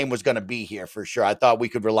thought this game was going to be here for sure. I thought we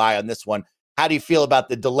could rely on this one. How do you feel about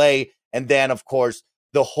the delay? And then, of course,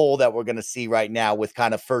 the whole that we're going to see right now with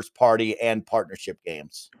kind of first party and partnership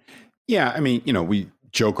games. Yeah, I mean, we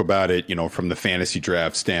joke about it, from the fantasy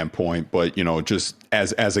draft standpoint, but, just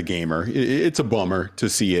as a gamer, it's a bummer to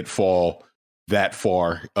see it fall that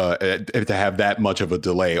far, to have that much of a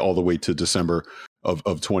delay all the way to December of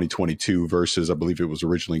 2022 versus I believe it was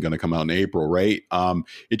originally going to come out in April, right?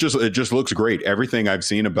 It just looks great. Everything I've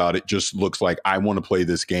seen about it just looks like I want to play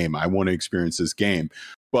this game. I want to experience this game.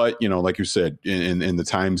 But, like you said, in the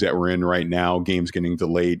times that we're in right now, games getting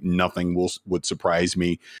delayed, nothing would surprise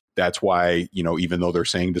me. That's why, even though they're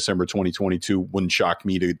saying December 2022, wouldn't shock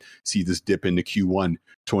me to see this dip into Q1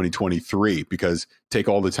 2023, because take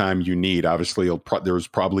all the time you need. Obviously, there's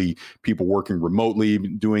probably people working remotely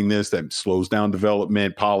doing this that slows down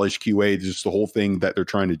development, polish, QA, just the whole thing that they're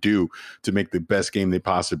trying to do to make the best game they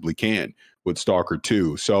possibly can with Stalker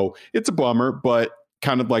 2. So it's a bummer, but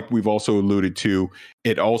kind of like we've also alluded to,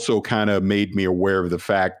 it also kind of made me aware of the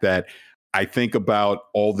fact that I think about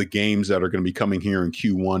all the games that are going to be coming here in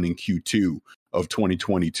Q1 and Q2 of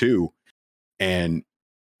 2022, and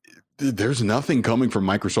there's nothing coming from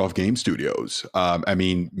Microsoft Game Studios. I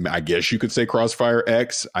mean, I guess you could say Crossfire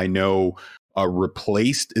X. I know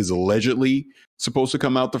Replaced is allegedly supposed to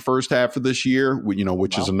come out the first half of this year,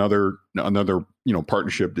 which is another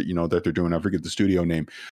partnership that that they're doing. I forget the studio name,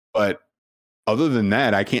 but other than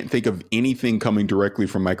that, I can't think of anything coming directly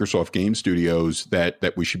from Microsoft Game Studios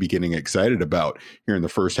that we should be getting excited about here in the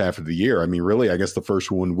first half of the year. I mean, really, I guess the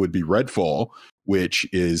first one would be Redfall, which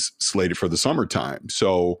is slated for the summertime.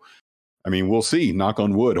 So, I mean, we'll see. Knock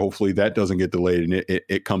on wood. Hopefully that doesn't get delayed and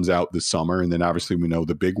it comes out this summer. And then obviously we know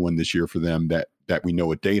the big one this year for them that we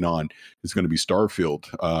know a date on is going to be Starfield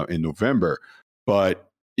in November. But,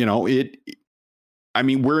 I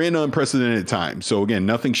mean, we're in unprecedented times. So again,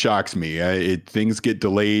 nothing shocks me. Things get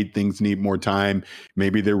delayed. Things need more time.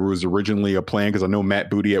 Maybe there was originally a plan, because I know Matt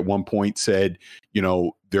Booty at one point said,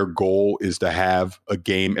 their goal is to have a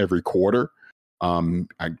game every quarter.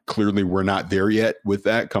 Clearly we're not there yet with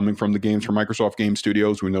that coming from the games from Microsoft Game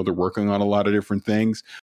Studios. We know they're working on a lot of different things,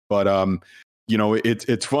 but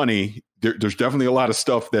it's funny. There's definitely a lot of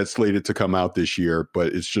stuff that's slated to come out this year,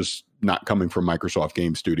 but it's just not coming from Microsoft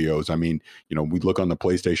Game Studios. I mean, we look on the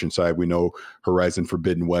PlayStation side, we know Horizon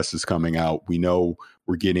Forbidden West is coming out. We know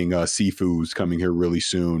we're getting Sifu's coming here really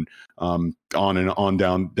soon. On and on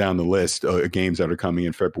down the list of games that are coming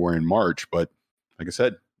in February and March. But like I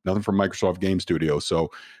said, nothing from Microsoft Game Studios. So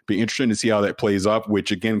be interesting to see how that plays up,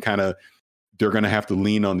 which again, they're going to have to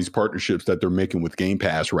lean on these partnerships that they're making with Game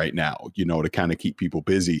Pass right now, to kind of keep people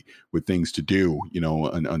busy with things to do,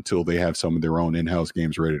 until they have some of their own in-house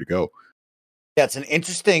games ready to go. Yeah, it's an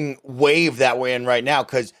interesting wave that we're in right now,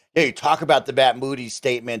 because you talk about the Matt Moody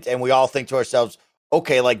statement and we all think to ourselves,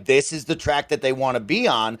 okay, like this is the track that they want to be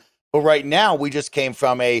on. But right now, we just came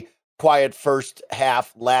from a quiet first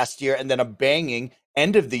half last year and then a banging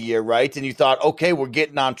end of the year, right? And you thought, okay, we're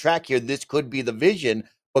getting on track here. This could be the vision,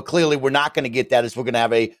 but clearly we're not going to get that, as we're going to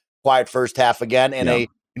have a quiet first half again and a,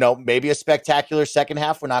 maybe a spectacular second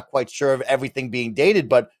half. We're not quite sure of everything being dated,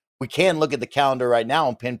 but we can look at the calendar right now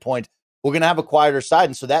and pinpoint we're going to have a quieter side.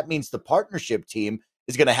 And so that means the partnership team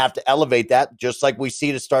is going to have to elevate that, just like we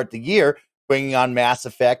see to start the year, bringing on Mass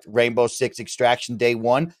Effect, Rainbow Six Extraction Day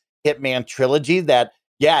One, Hitman Trilogy, that,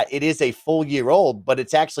 yeah, it is a full year old, but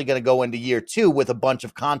it's actually going to go into year two with a bunch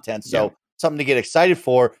of content. So something to get excited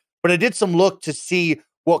for. But I did some look to see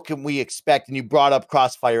what can we expect. And you brought up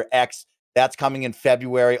Crossfire X. That's coming in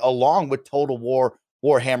February, along with Total War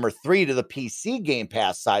Warhammer 3 to the PC Game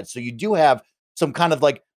Pass side. So you do have some kind of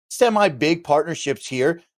like semi-big partnerships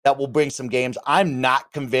here that will bring some games. I'm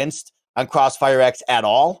not convinced on Crossfire X at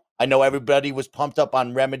all. I know everybody was pumped up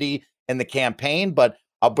on Remedy and the campaign, but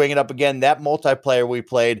I'll bring it up again. That multiplayer we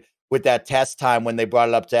played with that test time when they brought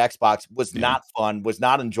it up to Xbox was not fun, was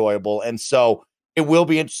not enjoyable. And so it will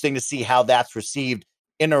be interesting to see how that's received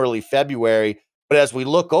in early February. But as we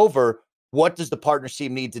look over, what does the partner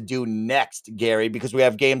team need to do next, Gary? Because we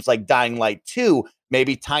have games like Dying Light 2,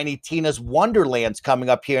 maybe Tiny Tina's Wonderlands coming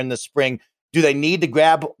up here in the spring. Do they need to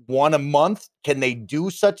grab one a month? Can they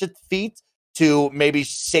do such a feat to maybe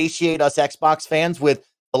satiate us Xbox fans with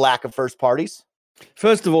the lack of first parties?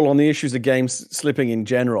 First of all, on the issues of games slipping in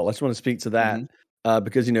general, I just want to speak to that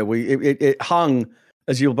because it hung,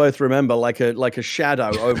 as you'll both remember, like a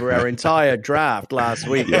shadow over our entire draft last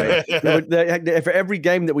week. Right? For every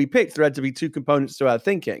game that we picked, there had to be two components to our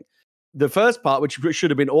thinking. The first part, which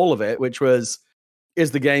should have been all of it, which was,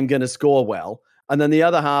 is the game going to score well? And then the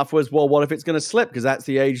other half was, well, what if it's going to slip? Because that's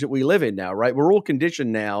the age that we live in now, right? We're all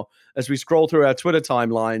conditioned now, as we scroll through our Twitter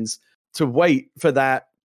timelines, to wait for that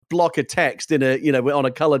block of text in on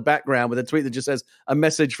a colored background with a tweet that just says a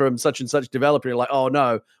message from such and such developer. You're like, oh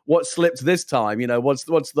no, what slipped this time? What's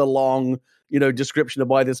the long, description of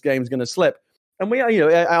why this game's going to slip? And we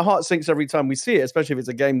are, our heart sinks every time we see it, especially if it's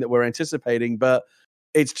a game that we're anticipating, but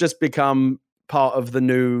it's just become part of the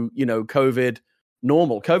new, COVID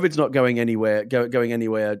normal. COVID's not going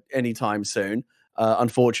anywhere anytime soon,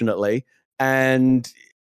 unfortunately. And,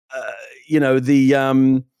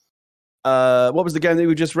 what was the game that we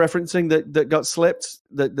were just referencing that got slipped,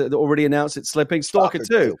 that already announced it's slipping? Stalker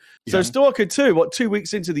 2. Yeah. So Stalker 2, 2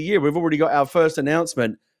 weeks into the year, we've already got our first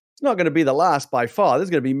announcement. It's not going to be the last by far.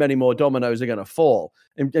 There's going to be many more dominoes are going to fall,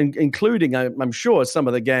 including, I'm sure, some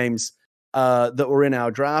of the games that were in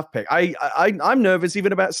our draft pick. I'm nervous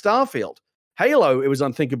even about Starfield. Halo, it was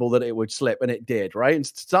unthinkable that it would slip, and it did, right? And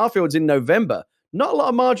Starfield's in November. Not a lot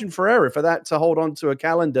of margin for error for that to hold on to a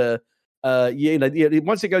calendar.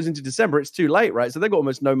 Once it goes into December, it's too late, right? So they've got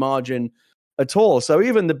almost no margin at all. So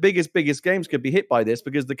even the biggest games could be hit by this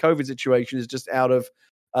because the COVID situation is just out of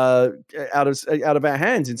our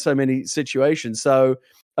hands in so many situations. So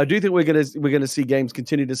I do think we're gonna see games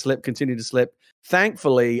continue to slip.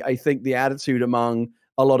 Thankfully, I think the attitude among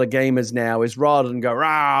a lot of gamers now is, rather than go,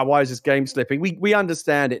 why is this game slipping? We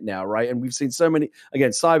understand it now, right? And we've seen so many,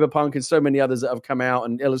 again, Cyberpunk and so many others that have come out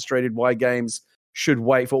and illustrated why games should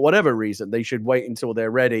wait for whatever reason. They should wait until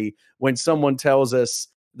they're ready. When someone tells us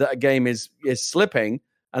that a game is slipping,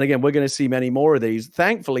 and again, we're going to see many more of these.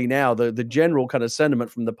 Thankfully, now the general kind of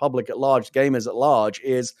sentiment from the public at large, gamers at large,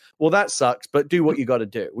 is, well, that sucks, but do what you got to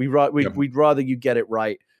do. We'd rather you get it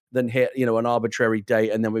right than hit an arbitrary date,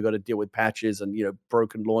 and then we've got to deal with patches and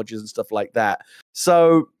broken launches and stuff like that.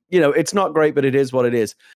 So it's not great, but it is what it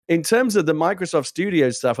is. In terms of the Microsoft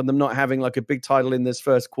Studios stuff and them not having like a big title in this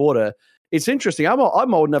first quarter, it's interesting. I'm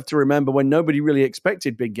old enough to remember when nobody really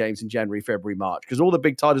expected big games in January, February, March, because all the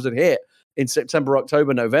big titles had hit in September,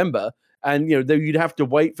 October, November, and you'd have to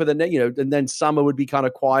wait for and then summer would be kind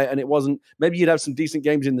of quiet, and it wasn't. Maybe you'd have some decent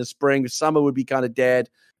games in the spring. Summer would be kind of dead,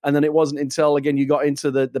 and then it wasn't until again you got into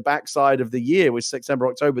the backside of the year with September,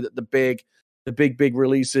 October that the big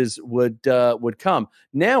releases would come.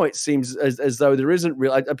 Now it seems as though there isn't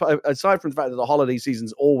real, aside from the fact that the holiday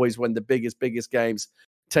season's always when the biggest games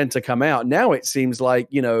tend to come out. Now it seems like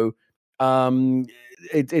the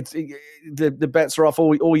bets are off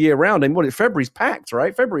all year round. And February's packed,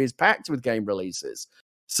 right? February is packed with game releases.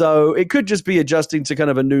 So it could just be adjusting to kind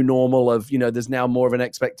of a new normal of there's now more of an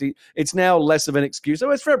expectation. It's now less of an excuse.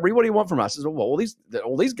 Oh, it's February. What do you want from us? Well, all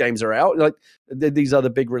these games are out. Like these other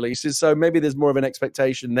big releases. So maybe there's more of an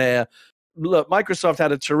expectation there. Look, Microsoft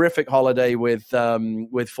had a terrific holiday with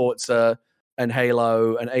Forza and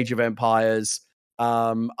Halo and Age of Empires.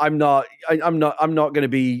 I'm not going to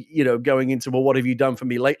be, going into, well, what have you done for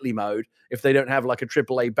me lately mode if they don't have like a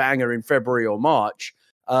AAA banger in February or March.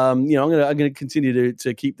 I'm going to continue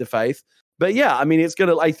to keep the faith. But yeah, I mean, it's going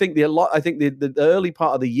to. I think the early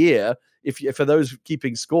part of the year, if for those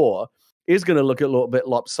keeping score, is going to look a little bit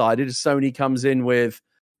lopsided as Sony comes in with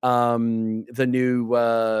the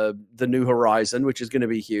new Horizon, which is going to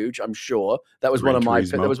be huge. I'm sure that was one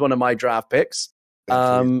of my draft picks.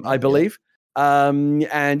 I believe. And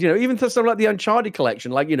even for something like the Uncharted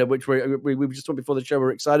collection, which we just talked before the show,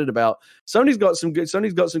 we're excited about. Sony's got some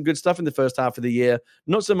good stuff in the first half of the year.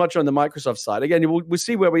 Not so much on the Microsoft side. Again, we'll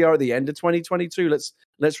see where we are at the end of 2022.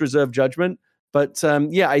 Let's reserve judgment. But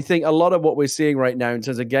I think a lot of what we're seeing right now in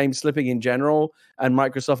terms of games slipping in general, and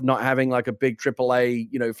Microsoft not having like a big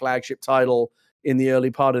AAA flagship title in the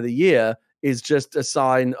early part of the year, is just a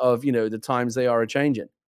sign of the times they are changing.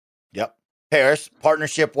 Yep. Harris,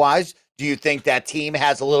 partnership wise, do you think that team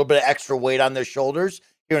has a little bit of extra weight on their shoulders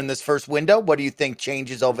here in this first window? What do you think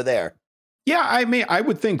changes over there? Yeah, I mean, I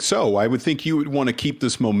would think so. I would think you would want to keep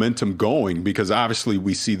this momentum going because obviously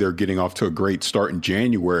we see they're getting off to a great start in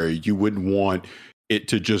January. You wouldn't want it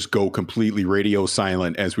to just go completely radio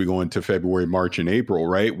silent as we go into February, March, and April,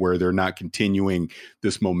 right? Where they're not continuing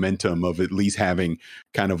this momentum of at least having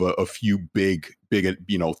kind of a few big,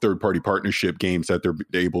 third-party partnership games that they're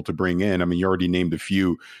able to bring in. I mean, you already named a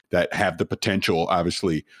few that have the potential,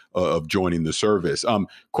 obviously, of joining the service.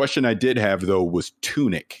 Question I did have, though, was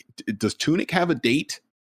Tunic. Does Tunic have a date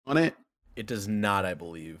on it? It does not, I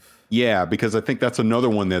believe. Yeah, because I think that's another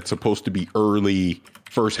one that's supposed to be early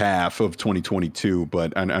first half of 2022,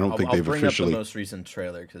 but I don't think they've bring officially. Up the most recent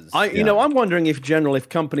trailer because I'm wondering if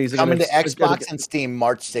companies are coming to Xbox and Steam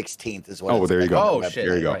March 16th is what. Oh, there you go. Oh shit!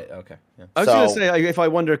 There you go. Right, okay. Yeah. I was going to say if I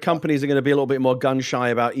wonder if companies are going to be a little bit more gun shy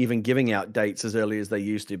about even giving out dates as early as they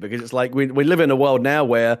used to, because it's like we live in a world now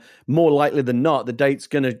where more likely than not the date's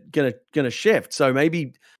gonna shift. So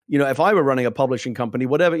maybe. If I were running a publishing company,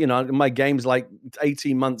 whatever, my game's like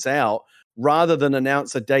 18 months out, rather than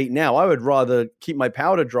announce a date now, I would rather keep my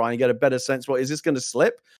powder dry and get a better sense. Well, is this going to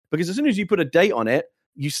slip? Because as soon as you put a date on it,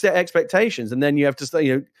 you set expectations, and then you have to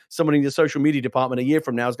say, someone in the social media department a year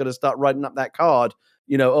from now is going to start writing up that card.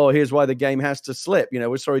 Here's why the game has to slip.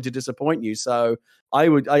 We're sorry to disappoint you. So I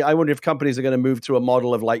wonder if companies are going to move to a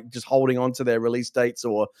model of like just holding on to their release dates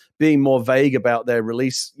or being more vague about their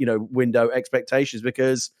release, window expectations,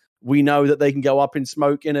 because we know that they can go up in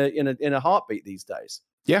smoke in a heartbeat these days.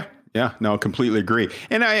 Yeah, no, I completely agree.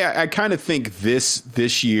 And I kind of think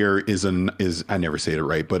this year is I never say it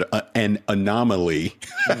right, but an anomaly.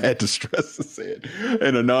 I had to stress to say it,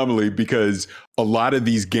 an anomaly, because a lot of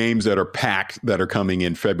these games that are packed that are coming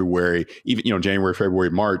in February, even January,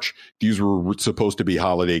 February, March, these were supposed to be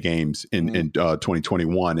holiday games in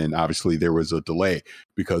 2021, and obviously there was a delay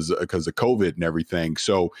because of COVID and everything.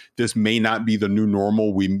 So this may not be the new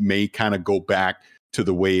normal. We may kind of go back to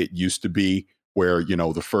the way it used to be, where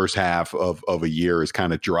the first half of a year is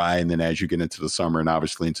kind of dry, and then as you get into the summer and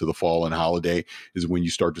obviously into the fall and holiday is when you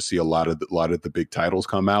start to see a lot of the big titles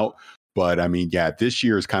come out. But I mean, yeah, this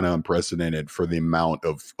year is kind of unprecedented for the amount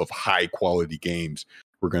of high quality games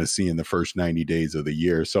we're going to see in the first 90 days of the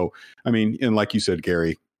year. So I mean, and like you said,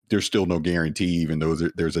 Gary, there's still no guarantee, even though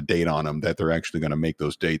there's a date on them, that they're actually going to make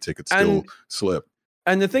those dates. It could still slip.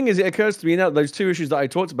 And the thing is, it occurs to me now, those two issues that I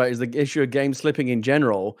talked about is the issue of games slipping in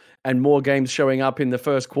general and more games showing up in the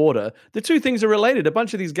first quarter. The two things are related. A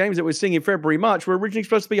bunch of these games that we're seeing in February, March were originally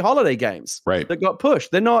supposed to be holiday games, right? That got pushed.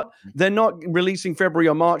 They're not releasing February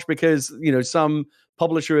or March because, some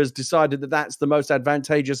publisher has decided that that's the most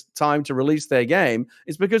advantageous time to release their game.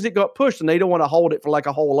 It's because it got pushed and they don't want to hold it for like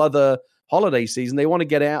a whole other holiday season. They want to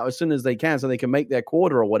get it out as soon as they can so they can make their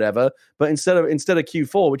quarter or whatever. But instead of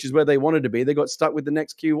Q4, which is where they wanted to be, they got stuck with the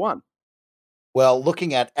next Q1. Well,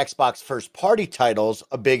 looking at Xbox first party titles,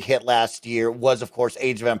 a big hit last year was, of course,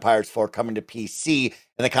 Age of Empires 4 coming to PC.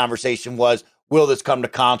 And the conversation was, will this come to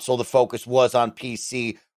console? The focus was on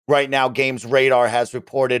PC. Right now, Games Radar has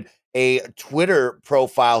reported a Twitter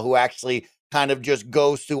profile who actually kind of just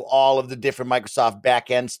goes through all of the different Microsoft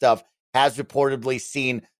back-end stuff, has reportedly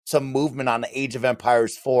seen some movement on the Age of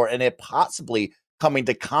Empires 4 and it possibly coming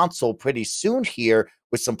to console pretty soon here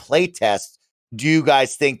with some play tests. Do you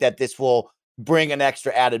guys think that this will bring an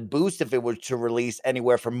extra added boost if it were to release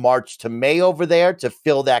anywhere from March to May over there to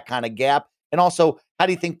fill that kind of gap? And also, how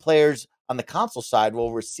do you think players on the console side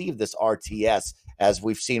will receive this RTS as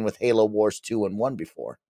we've seen with Halo Wars 2 and 1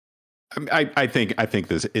 before? I think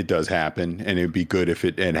this it does happen, and it'd be good if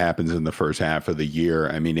it happens in the first half of the year.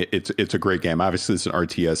 I mean, it's a great game. Obviously, it's an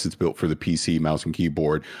RTS. It's built for the PC, mouse and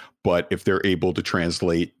keyboard. But if they're able to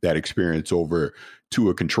translate that experience over to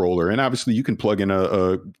a controller, and obviously you can plug in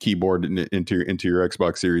a keyboard into your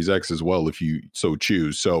Xbox Series X as well if you so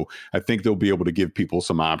choose. So I think they'll be able to give people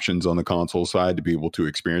some options on the console side to be able to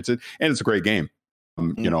experience it, and it's a great game.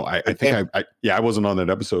 I think I wasn't on that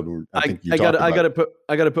episode. Where I got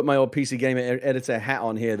to put my old PC Gamer editor hat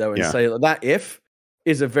on here though and say that if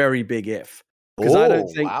is a very big if, because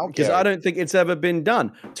I don't think it's ever been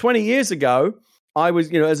done. 20 years ago, I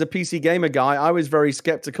was, as a PC Gamer guy, I was very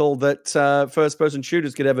skeptical that first person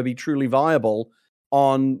shooters could ever be truly viable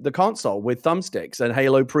on the console with thumbsticks, and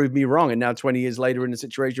Halo proved me wrong. And now 20 years later, in a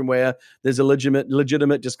situation where there's a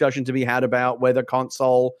legitimate discussion to be had about whether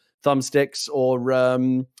console thumbsticks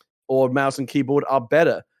or mouse and keyboard are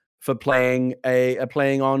better for playing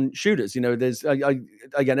on shooters. There's again,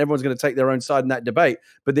 everyone's going to take their own side in that debate,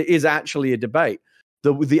 but there is actually a debate.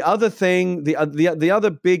 The other thing, the other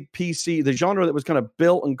big PC, the genre that was kind of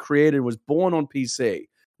built and created was born on PC,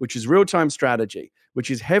 which is real-time strategy, which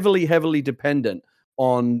is heavily dependent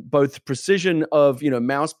on both precision of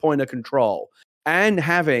mouse pointer control and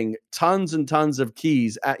having tons and tons of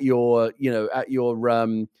keys at your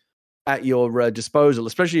disposal,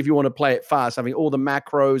 especially if you want to play it fast, having all the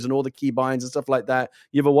macros and all the keybinds and stuff like that.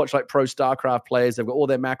 You ever watch like pro StarCraft players? They've got all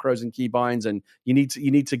their macros and keybinds, and you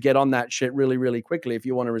need to get on that shit really quickly if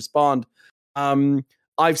you want to respond.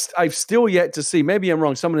 I've still yet to see, maybe I'm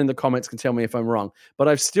wrong, someone in the comments can tell me if I'm wrong, but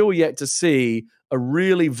I've still yet to see a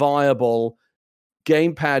really viable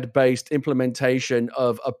gamepad-based implementation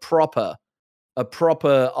of a proper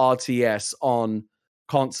RTS on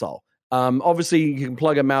console. Obviously, you can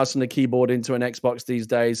plug a mouse and a keyboard into an Xbox these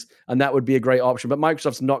days, and that would be a great option. But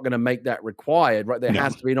Microsoft's not going to make that required, right? There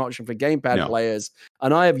has to be an option for gamepad players.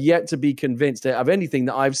 And I have yet to be convinced of anything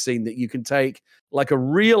that I've seen that you can take like a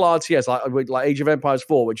real RTS, like Age of Empires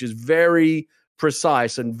 4, which is very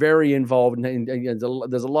precise and very involved. And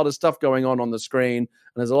there's a lot of stuff going on the screen, and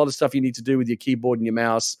there's a lot of stuff you need to do with your keyboard and your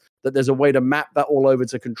mouse, that there's a way to map that all over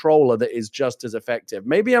to controller that is just as effective.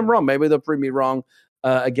 Maybe I'm wrong. Maybe they'll prove me wrong.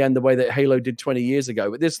 Again, the way that Halo did 20 years ago.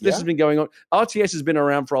 But this has been going on. RTS has been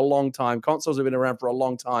around for a long time. Consoles have been around for a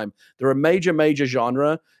long time. They're a major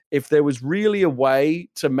genre. If there was really a way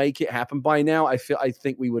to make it happen by now, I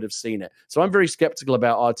think we would have seen it. So I'm very skeptical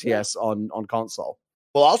about RTS on console.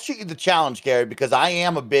 Well, I'll shoot you the challenge, Gary, because I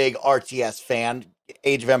am a big RTS fan.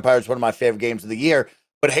 Age of Empires is one of my favorite games of the year.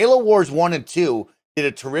 But Halo Wars 1 and 2 did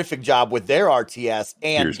a terrific job with their RTS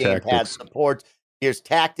and gamepad support. Here's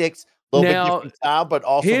Tactics. A little bit different style, but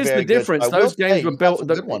also here's very the difference. Good. Those games were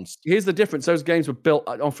built. Ones. Here's the difference. Those games were built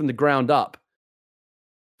on from the ground up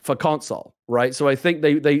for console, right? So I think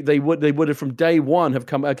they would have from day one have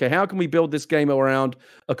come. Okay, how can we build this game around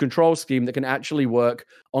a control scheme that can actually work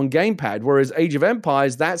on gamepad? Whereas Age of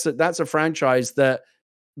Empires, that's a franchise that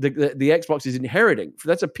the Xbox is inheriting.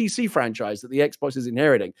 That's a PC franchise that the Xbox is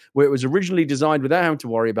inheriting, where it was originally designed without having to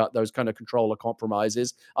worry about those kind of controller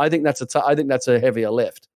compromises. I think that's a heavier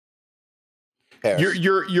lift.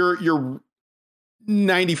 You're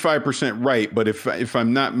 95% right, but if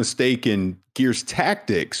I'm not mistaken, Gears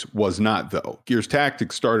Tactics was not though. Gears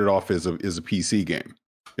Tactics started off as a PC game.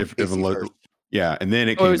 And then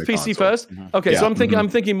it was PC first. Mm-hmm. Okay, so I'm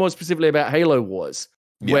thinking more specifically about Halo Wars,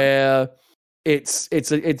 where it's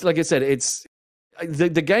like I said, it's the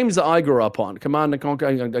games that I grew up on. Command and Conquer.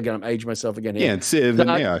 Again, I'm aging myself again here. Yeah, and Civ.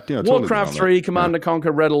 Warcraft 3, Command and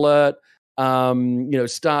Conquer, Red Alert.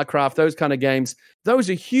 StarCraft, those kind of games. Those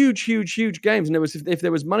are huge games. And if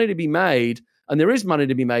there was money to be made, and there is money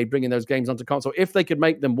to be made bringing those games onto console, if they could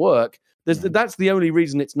make them work, that's the only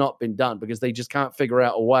reason it's not been done, because they just can't figure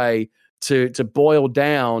out a way to boil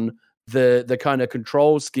down the kind of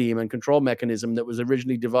control scheme and control mechanism that was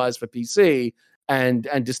originally devised for PC and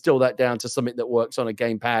distill that down to something that works on a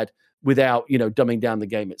gamepad without dumbing down the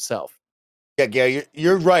game itself. Yeah, Gary,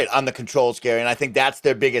 you're right on the controls, Gary, and I think that's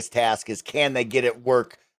their biggest task is can they get it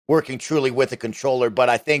working truly with a controller? But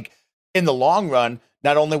I think in the long run,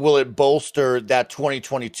 not only will it bolster that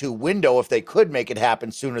 2022 window if they could make it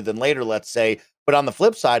happen sooner than later, let's say, but on the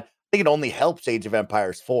flip side, I think it only helps Age of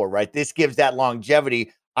Empires 4, right? This gives that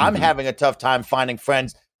longevity. I'm having a tough time finding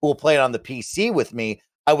friends who will play it on the PC with me.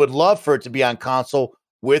 I would love for it to be on console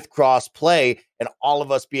with cross-play and all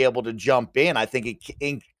of us be able to jump in. I think it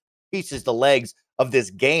increases the legs of this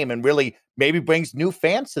game and really maybe brings new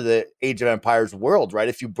fans to the Age of Empires world, right?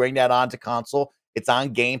 If you bring that onto console, it's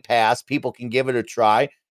on Game Pass, people can give it a try.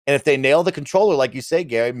 And if they nail the controller, like you say,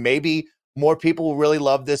 Gary, maybe more people will really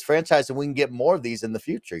love this franchise and we can get more of these in the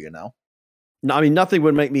future, No, I mean, nothing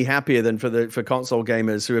would make me happier than for console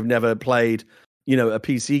gamers who have never played, a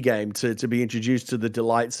PC game to be introduced to the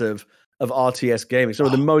delights of RTS gaming. Some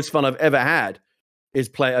of the most fun I've ever had is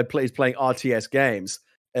playing RTS games.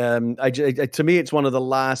 To me, it's one of the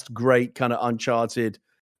last great kind of Uncharted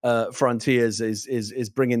frontiers is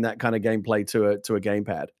bringing that kind of gameplay to a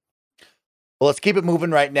gamepad. Well, let's keep it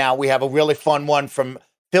moving right now. We have a really fun one from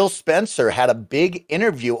Phil Spencer. Had a big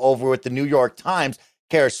interview over with the New York Times.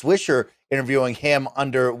 Kara Swisher interviewing him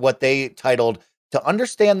under what they titled "To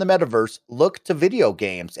Understand the Metaverse, Look to Video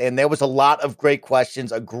Games." And there was a lot of great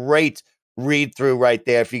questions, a great read through right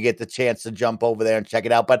there if you get the chance to jump over there and check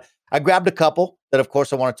it out. But I grabbed a couple that, of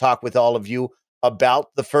course, I want to talk with all of you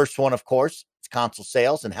about. The first one, of course, is console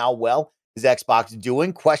sales and how well is Xbox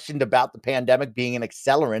doing. Questioned about the pandemic being an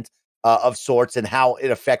accelerant of sorts and how it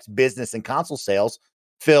affects business and console sales.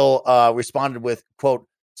 Phil responded with, quote,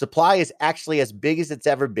 "Supply is actually as big as it's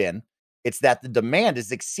ever been. It's that the demand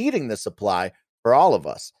is exceeding the supply for all of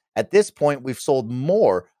us. At this point, we've sold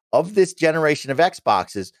more of this generation of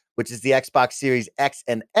Xboxes, which is the Xbox Series X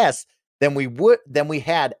and S, than we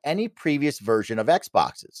had any previous version of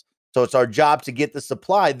Xboxes. So it's our job to get the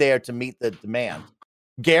supply there to meet the demand."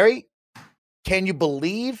 Gary, can you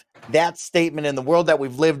believe that statement in the world that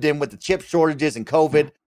we've lived in with the chip shortages and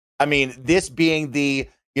COVID? I mean, this being the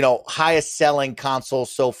highest selling console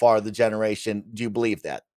so far of the generation. Do you believe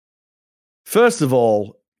that? First of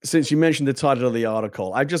all, since you mentioned the title of the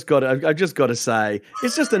article, I've just got to say,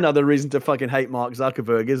 it's just another reason to fucking hate Mark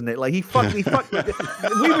Zuckerberg, isn't it? Like he fucked. We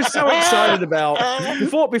were so excited about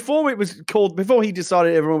before he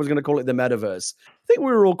decided everyone was going to call it the metaverse. I think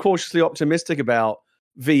we were all cautiously optimistic about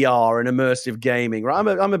VR and immersive gaming. Right?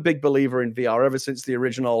 I'm a big believer in VR ever since the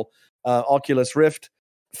original Oculus Rift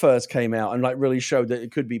first came out and really showed that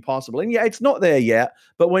it could be possible. And yeah, it's not there yet,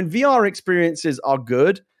 but when VR experiences are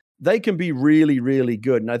good, they can be really, really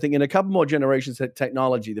good. And I think in a couple more generations of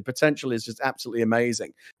technology, the potential is just absolutely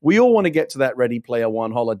amazing. We all want to get to that Ready Player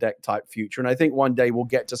One holodeck type future. And I think one day we'll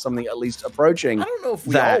get to something at least approaching. I don't know if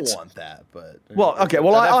we all want that, but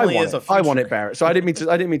I want it, Barrett. So I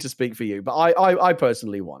didn't mean to speak for you, but I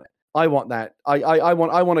personally want it. I want that. I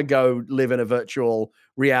want to go live in a virtual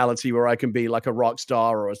reality where I can be like a rock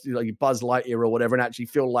star or like Buzz Lightyear or whatever, and actually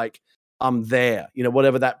feel like I'm there.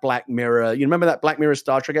 Whatever that Black Mirror. You remember that Black Mirror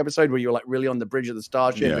Star Trek episode where you were like really on the bridge of the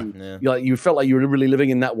starship, and you felt like you were really living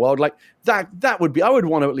in that world. Like that would be. I would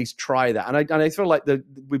want to at least try that. And I feel like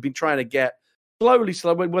we've been trying to get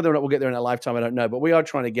slowly, whether or not we'll get there in a lifetime, I don't know, but we are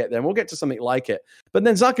trying to get there, and we'll get to something like it. But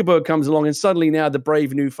then Zuckerberg comes along, and suddenly now the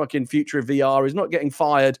brave new fucking future of VR is not getting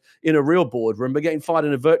fired in a real boardroom, but getting fired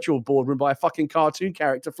in a virtual boardroom by a fucking cartoon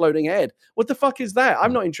character floating ahead. What the fuck is that?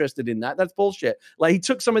 I'm not interested in that. That's bullshit. Like, he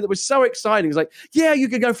took something that was so exciting. He's like, yeah, you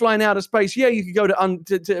could go flying out of space. Yeah, you could go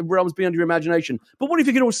to realms beyond your imagination. But what if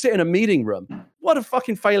you could all sit in a meeting room? What a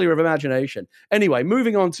fucking failure of imagination. Anyway,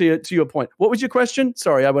 moving on to your point. What was your question?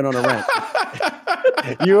 Sorry, I went on a rant.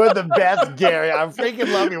 You are the best, Gary. I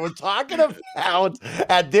freaking love you. We're talking about,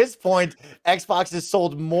 at this point, Xbox has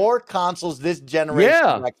sold more consoles this generation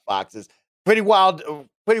of Xboxes. Pretty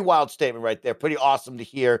wild statement right there. Pretty awesome to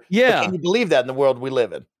hear. Yeah. But can you believe that in the world we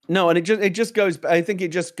live in? No, and it just goes. I think it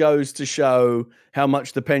just goes to show how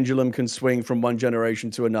much the pendulum can swing from one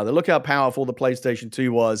generation to another. Look how powerful the PlayStation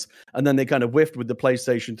 2 was, and then they kind of whiffed with the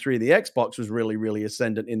PlayStation 3. The Xbox was really, really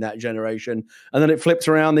ascendant in that generation, and then it flipped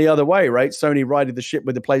around the other way, right? Sony righted the ship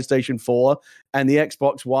with the PlayStation 4, and the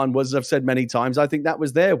Xbox One was, as I've said many times, I think that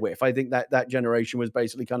was their whiff. I think that generation was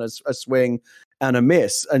basically kind of a swing and a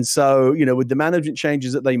miss. And so, with the management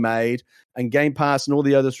changes that they made and Game Pass and all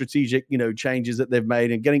the other strategic, changes that they've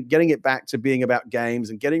made, and getting it back to being about games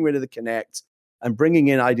and getting rid of the Kinect and bringing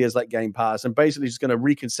in ideas like Game Pass and basically just kind of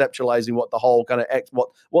reconceptualizing what the whole kind of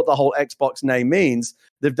what the whole Xbox name means.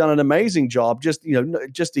 They've done an amazing job. Just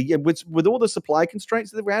with all the supply constraints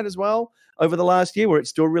that they've had as well over the last year, where it's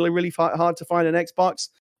still really, really hard to find an Xbox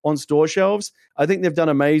on store shelves. I think they've done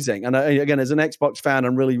amazing. And again, as an Xbox fan,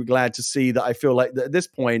 I'm really glad to see that. I feel like at this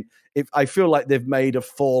point, I feel like they've made a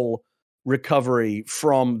full recovery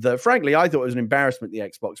from frankly, I thought it was an embarrassment, the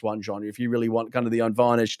Xbox One genre, if you really want kind of the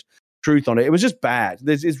unvarnished truth on it. It was just bad.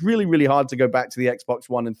 It's really, really hard to go back to the Xbox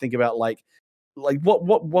One and think about like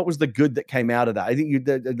what was the good that came out of that. I think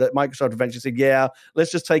that Microsoft eventually said, yeah,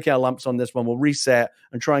 let's just take our lumps on this one. We'll reset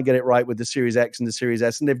and try and get it right with the Series X and the Series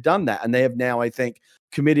S. And they've done that. And they have now, I think,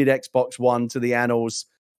 committed Xbox One to the annals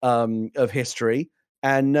of history.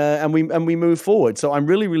 And we move forward. So I'm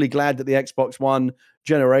really, really glad that the Xbox One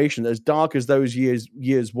generation, as dark as those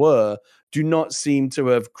years were, do not seem to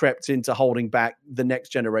have crept into holding back the next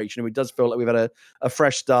generation. And it does feel like we've had a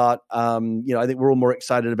fresh start. I think we're all more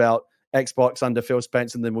excited about Xbox under Phil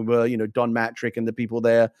Spencer than we were, Don Matrick and the people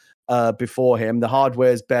there before him. The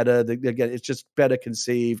hardware is better. Again, it's just better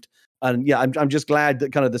conceived. And yeah, I'm just glad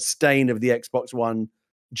that kind of the stain of the Xbox One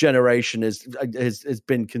generation has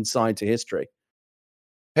been consigned to history.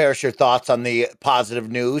 Parrish, your thoughts on the positive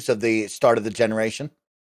news of the start of the generation?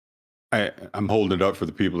 I'm holding it up for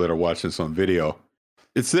the people that are watching this on video.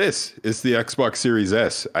 It's the Xbox Series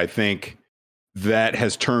S. I think that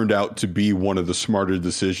has turned out to be one of the smarter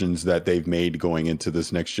decisions that they've made going into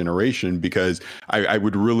this next generation, because I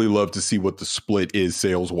would really love to see what the split is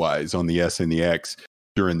sales wise on the S and the X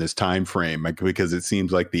during this time frame, because it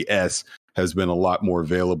seems like the S has been a lot more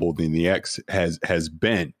available than the X has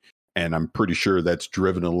been. And I'm pretty sure that's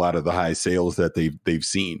driven a lot of the high sales that they've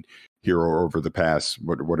seen here over the past,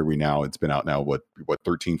 what are we now? It's been out now, what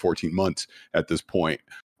 13, 14 months at this point.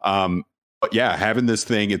 But yeah, having this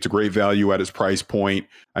thing, it's a great value at its price point.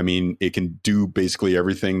 I mean, it can do basically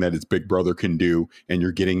everything that its big brother can do, and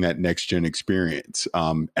you're getting that next gen experience.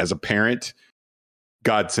 As a parent,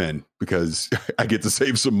 godsend, because I get to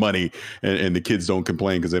save some money, and the kids don't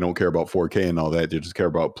complain because they don't care about 4K and all that. They just care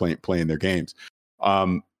about playing their games.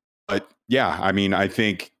 But yeah, I mean, I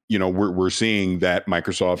think, we're seeing that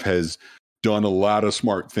Microsoft has done a lot of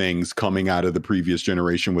smart things coming out of the previous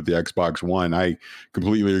generation with the Xbox One. I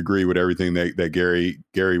completely agree with everything that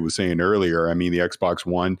Gary was saying earlier. I mean, the Xbox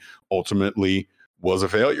One ultimately was a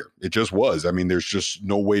failure. It just was. I mean, there's just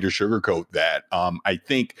no way to sugarcoat that. I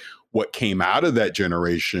think what came out of that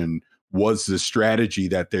generation was the strategy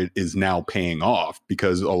that is now paying off,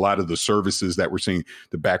 because a lot of the services that we're seeing,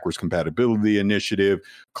 the backwards compatibility initiative,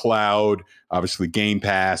 cloud, obviously Game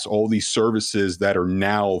Pass, all these services that are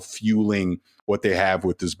now fueling what they have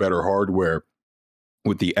with this better hardware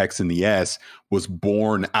with the X and the S was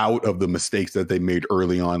born out of the mistakes that they made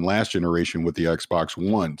early on last generation with the Xbox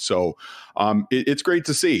One. So it's great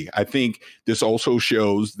to see. I think this also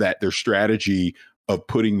shows that their strategy of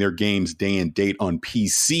putting their games day and date on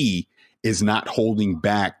PC is not holding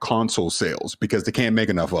back console sales, because they can't make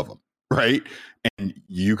enough of them, right? And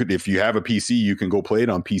if you have a PC, you can go play it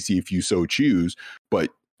on PC if you so choose,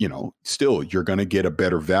 but still you're going to get a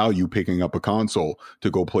better value picking up a console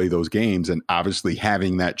to go play those games. And obviously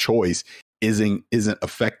having that choice isn't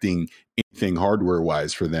affecting anything hardware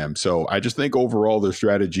wise for them. So I just think overall their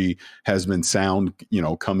strategy has been sound,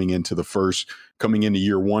 coming into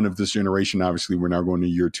year one of this generation. Obviously we're now going to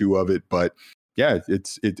year two of it, but yeah,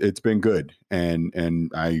 it's been good, and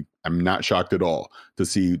I'm not shocked at all to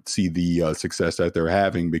see the success that they're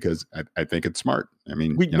having, because I think it's smart. I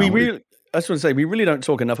mean, I just want to say we really don't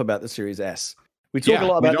talk enough about the Series S. We talk a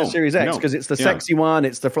lot about the Series X because it's the sexy one,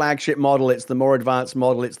 it's the flagship model, it's the more advanced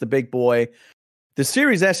model, it's the big boy. The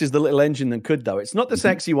Series S is the little engine that could, though. It's not the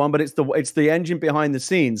sexy one, but it's the engine behind the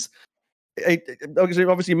scenes. Obviously,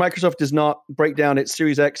 Microsoft does not break down its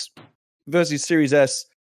Series X versus Series S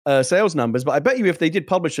sales numbers, but I bet you if they did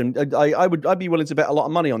publish them, I'd be willing to bet a lot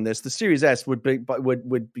of money on this. The Series S would be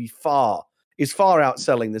far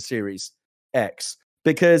outselling the Series X,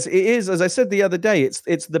 because it is, as I said the other day,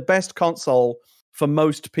 it's the best console for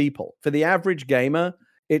most people. For the average gamer,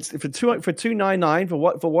 it's for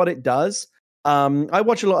 $299 for what it does. I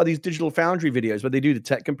watch a lot of these Digital Foundry videos where they do the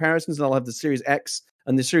tech comparisons, and I'll have the Series X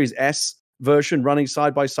and the Series S version running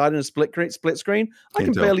side by side in a split screen. I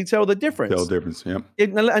can barely tell the difference.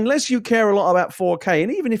 Unless you care a lot about 4K,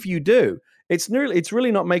 and even if you do, it's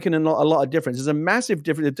really not making a lot of difference. There's a massive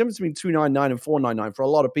difference. The difference between $299 and $499 for a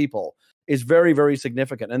lot of people is very, very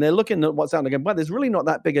significant. And they're looking at what's out again, but there's really not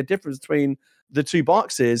that big a difference between the two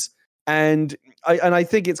boxes. And I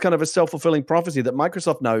think it's kind of a self-fulfilling prophecy that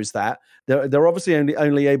Microsoft knows that. They're obviously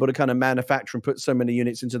only able to kind of manufacture and put so many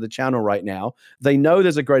units into the channel right now. They know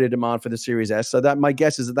there's a greater demand for the Series S, so that my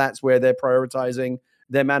guess is that that's where they're prioritizing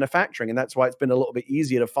their manufacturing, and that's why it's been a little bit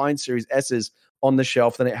easier to find Series S's on the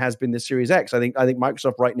shelf than it has been the Series X. I think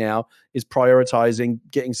Microsoft right now is prioritizing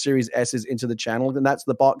getting Series S's into the channel, and that's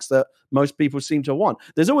the box that most people seem to want.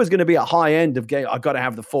 There's always going to be a high end of game. I've got to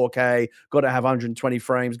have the 4K, got to have 120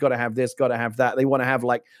 frames, got to have this, got to have that. They want to have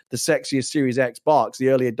like the sexiest Series X box, the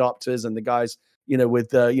early adopters and the guys,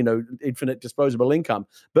 with infinite disposable income.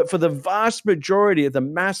 But for the vast majority of the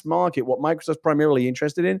mass market, what Microsoft's primarily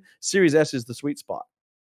interested in, Series S is the sweet spot.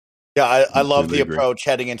 Yeah, I love the approach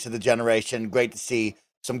heading into the generation. Great to see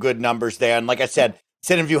some good numbers there. And like I said,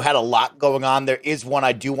 this interview had a lot going on. There is one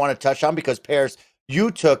I do want to touch on, because Pears,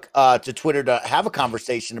 you took to Twitter to have a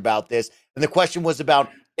conversation about this. And the question was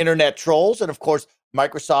about internet trolls and, of course,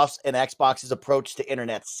 Microsoft's and Xbox's approach to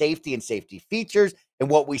internet safety and safety features, and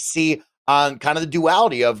what we see on kind of the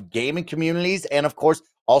duality of gaming communities and, of course,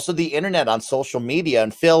 also the internet on social media.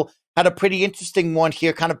 And Phil, had a pretty interesting one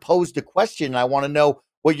here, kind of posed a question. And I want to know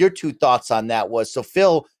what your two thoughts on that was. So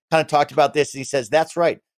Phil kind of talked about this and he says, that's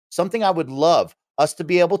right. Something I would love us to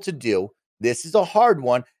be able to do, this is a hard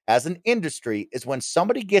one as an industry, is when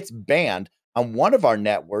somebody gets banned on one of our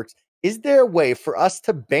networks, is there a way for us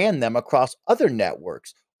to ban them across other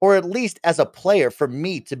networks? Or at least as a player, for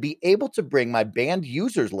me to be able to bring my banned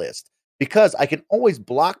users list, because I can always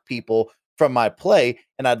block people from my play,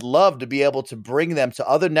 and I'd love to be able to bring them to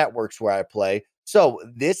other networks where I play. So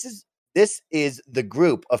this is the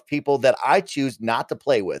group of people that I choose not to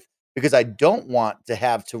play with, because I don't want to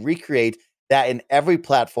have to recreate that in every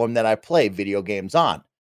platform that I play video games on.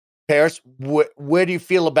 Paris, where do you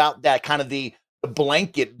feel about that, kind of the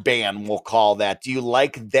blanket ban, we'll call that? Do you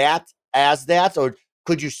like that as that, or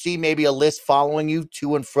could you see maybe a list following you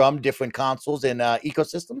to and from different consoles and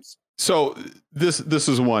ecosystems? So this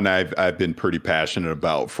is one I've been pretty passionate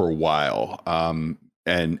about for a while.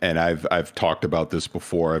 And I've talked about this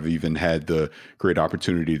before. I've even had the great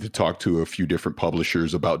opportunity to talk to a few different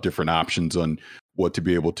publishers about different options on what to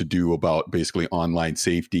be able to do about basically online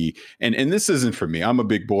safety. And this isn't for me. I'm a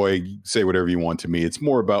big boy. Say whatever you want to me. It's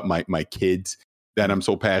more about my kids that I'm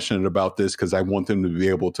so passionate about this, because I want them to be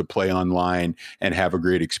able to play online and have a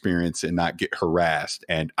great experience and not get harassed.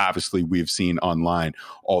 And obviously we've seen online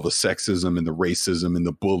all the sexism and the racism and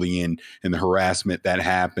the bullying and the harassment that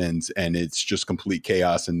happens, and it's just complete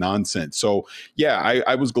chaos and nonsense. So yeah,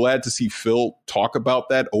 I was glad to see Phil talk about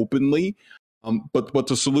that openly. But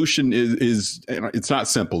the solution is it's not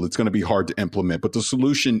simple. It's going to be hard to implement, but the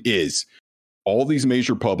solution is all these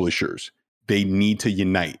major publishers, they need to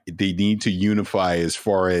unite. They need to unify, as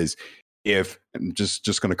far as, if I'm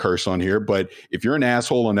just going to curse on here, but if you're an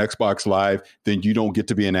asshole on Xbox Live, then you don't get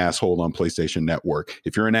to be an asshole on PlayStation Network.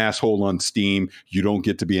 If you're an asshole on Steam, you don't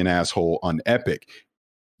get to be an asshole on Epic.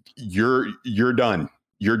 You're done.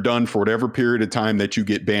 You're done for whatever period of time that you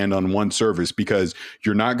get banned on one service, because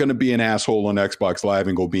you're not going to be an asshole on Xbox Live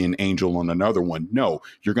and go be an angel on another one. No,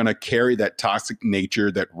 you're going to carry that toxic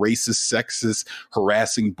nature, that racist, sexist,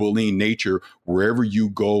 harassing, bullying nature wherever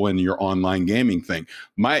you go in your online gaming thing.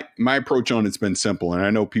 My approach on it's been simple, and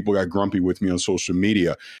I know people got grumpy with me on social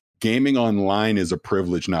media. Gaming online is a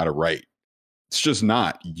privilege, not a right. It's just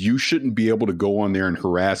not. You shouldn't be able to go on there and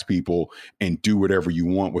harass people and do whatever you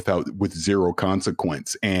want with zero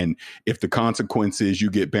consequence. And if the consequence is you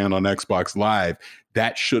get banned on Xbox Live,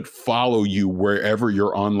 that should follow you wherever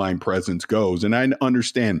your online presence goes. And I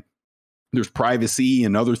understand there's privacy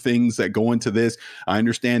and other things that go into this. I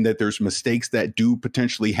understand that there's mistakes that do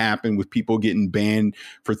potentially happen with people getting banned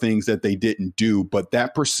for things that they didn't do, but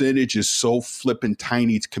that percentage is so flippin'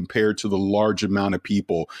 tiny compared to the large amount of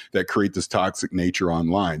people that create this toxic nature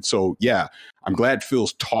online. So yeah, I'm glad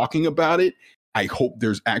Phil's talking about it. I hope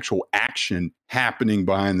there's actual action happening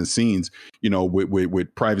behind the scenes,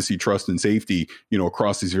 with privacy, trust, and safety,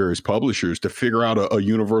 across these various publishers to figure out a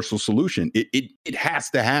universal solution. It has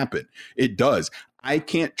to happen. It does. I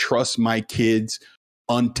can't trust my kids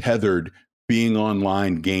untethered being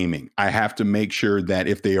online gaming. I have to make sure that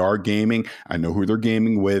if they are gaming, I know who they're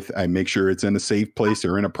gaming with. I make sure it's in a safe place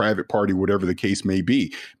or in a private party, whatever the case may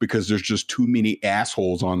be, because there's just too many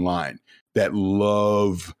assholes online that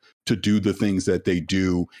love to do the things that they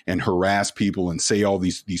do and harass people and say all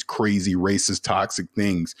these crazy racist, toxic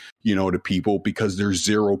things, to people, because there's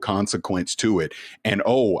zero consequence to it. And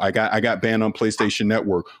I got banned on PlayStation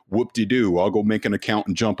Network. Whoop-de-doo. I'll go make an account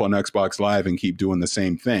and jump on Xbox Live and keep doing the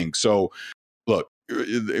same thing. So look,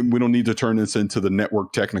 we don't need to turn this into the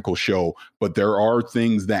network technical show, but there are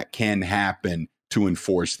things that can happen to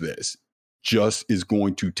enforce this. Just is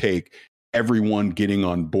going to take everyone getting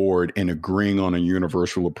on board and agreeing on a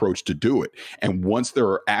universal approach to do it. And once there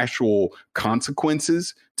are actual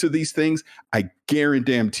consequences to these things, I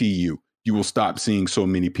guarantee you will stop seeing so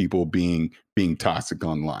many people being toxic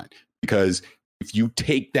online. Because if you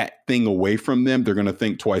take that thing away from them, they're going to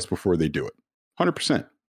think twice before they do it. 100%.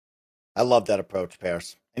 I love that approach,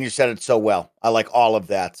 Paris. And you said it so well. I like all of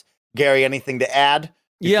that. Gary, anything to add?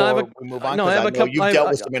 Yeah, we move on. I know you've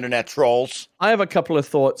dealt with some internet trolls. I have a couple of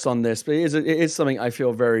thoughts on this, but it is something I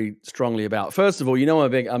feel very strongly about. First of all,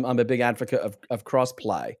 I'm a big advocate of cross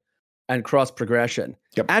play and cross progression.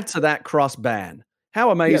 Yep. Add to that cross ban.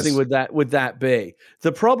 How amazing would that be?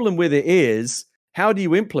 The problem with it is, how do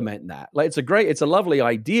you implement that? Like, it's a lovely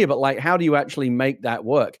idea, but like, how do you actually make that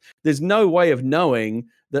work? There's no way of knowing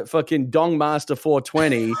that fucking Dongmaster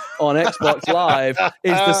 420 on Xbox Live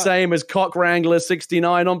is the same as Cock Wrangler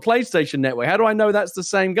 69 on PlayStation Network. How do I know that's the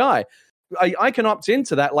same guy? I can opt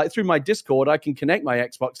into that, like through my Discord. I can connect my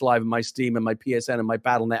Xbox Live and my Steam and my PSN and my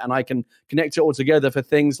Battle.net, and I can connect it all together for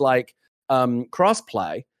things like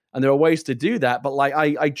crossplay. And there are ways to do that, but like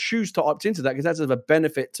I choose to opt into that because that's of a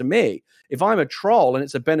benefit to me. If I'm a troll and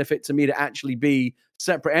it's a benefit to me to actually be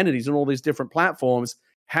separate entities on all these different platforms,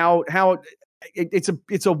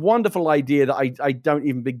 it's a wonderful idea that I don't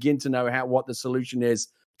even begin to know what the solution is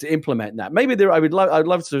to implement that. Maybe I'd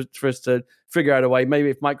love for us to figure out a way. Maybe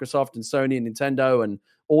if Microsoft and Sony and Nintendo and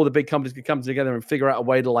all the big companies could come together and figure out a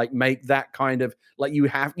way to like make that kind of like you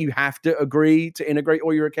have to agree to integrate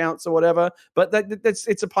all your accounts or whatever. But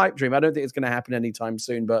it's a pipe dream. I don't think it's going to happen anytime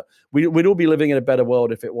soon. But we'd all be living in a better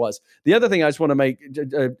world if it was. The other thing I just want to make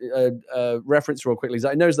reference real quickly is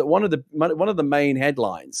I noticed that one of the main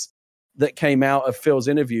headlines that came out of Phil's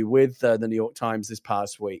interview with the New York Times this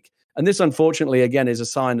past week, and this unfortunately again is a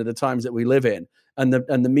sign of the times that we live in and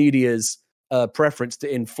the media's preference to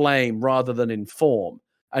inflame rather than inform,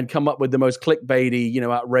 and come up with the most clickbaity,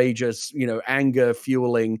 outrageous, anger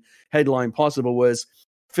fueling headline possible, was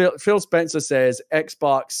Phil Spencer says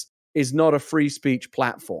Xbox is not a free speech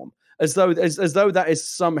platform, as though that is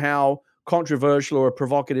somehow controversial or a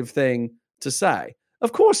provocative thing to say.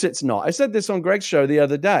 Of course it's not. I said this on Greg's show the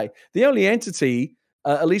other day. The only entity,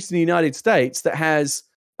 at least in the United States, that has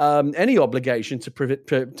any obligation to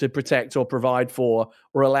protect or provide for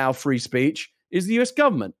or allow free speech is the US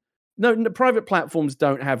government. No, private platforms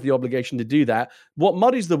don't have the obligation to do that. What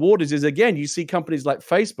muddies the waters is, again, you see companies like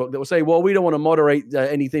Facebook that will say, well, we don't want to moderate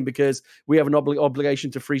anything because we have an obligation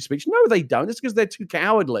to free speech. No, they don't. It's because they're too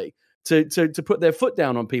cowardly to put their foot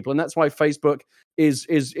down on people. And that's why Facebook is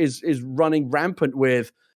running rampant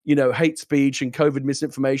with, hate speech and COVID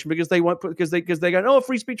misinformation, because they won't because they're going, oh,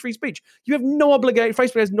 free speech. You have no obligation.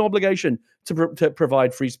 Facebook has no obligation to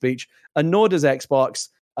provide free speech, and nor does Xbox.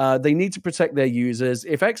 They need to protect their users.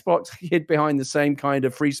 If Xbox hid behind the same kind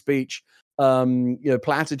of free speech,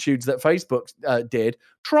 platitudes that Facebook did,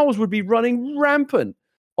 trolls would be running rampant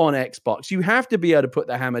on Xbox. You have to be able to put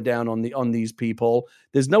the hammer down on these people.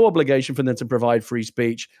 There's no obligation for them to provide free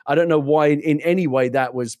speech. I don't know why in any way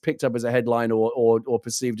that was picked up as a headline or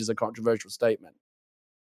perceived as a controversial statement.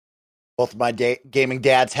 Both of my gaming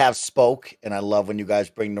dads have spoke, and I love when you guys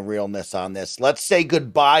bring the realness on this. Let's say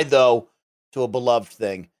goodbye, though, to a beloved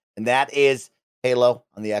thing, and that is Halo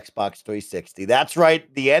on the Xbox 360. That's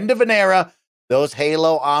right, the end of an era. Those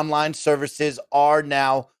Halo online services are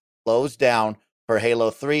now closed down for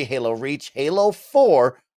Halo 3, Halo Reach, Halo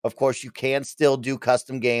 4. Of course, you can still do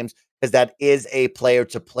custom games because that is a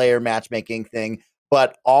player-to-player matchmaking thing,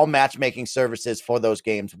 but all matchmaking services for those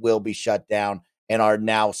games will be shut down and are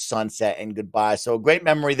now sunset and goodbye. So a great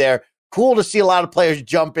memory there. Cool to see a lot of players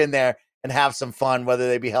jump in there and have some fun, whether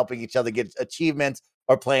they be helping each other get achievements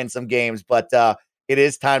or playing some games. But it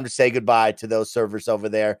is time to say goodbye to those servers over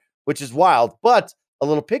there, which is wild. But a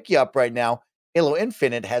little pick you up right now, Halo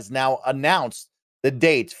Infinite has now announced the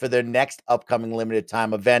date for their next upcoming limited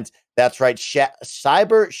time event. That's right,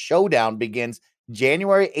 Cyber Showdown begins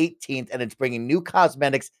January 18th, and it's bringing new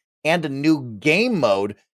cosmetics and a new game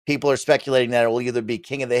mode. People are speculating that it will either be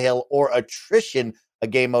King of the Hill or Attrition, a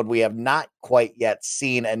game mode we have not quite yet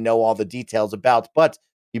seen and know all the details about. But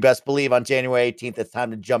you best believe on January 18th, it's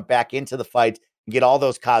time to jump back into the fight and get all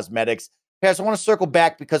those cosmetics. Paris, I want to circle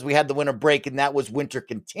back because we had the winter break, and that was Winter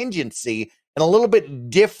Contingency, and a little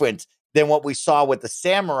bit different than what we saw with the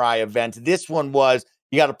Samurai event. This one was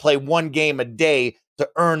you got to play one game a day to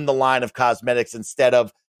earn the line of cosmetics instead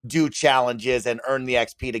of do challenges and earn the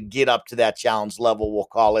XP to get up to that challenge level, we'll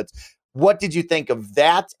call it. What did you think of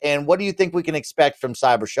that? And what do you think we can expect from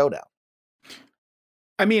Cyber Showdown?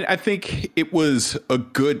 I mean, I think it was a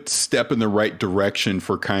good step in the right direction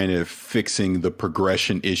for kind of fixing the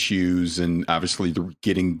progression issues and obviously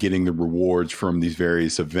getting the rewards from these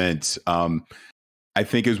various events. I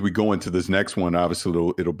think as we go into this next one, obviously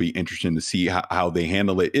it'll be interesting to see how they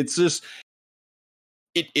handle it. It's just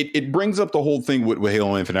it brings up the whole thing with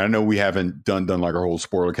Halo Infinite. I know we haven't done like our whole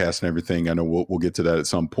spoiler cast and everything. I know we'll get to that at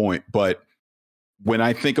some point. But when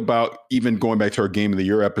I think about even going back to our Game of the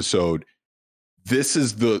Year episode, this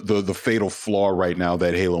is the fatal flaw right now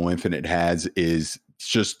that Halo Infinite has, is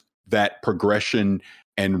just that progression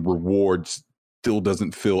and rewards still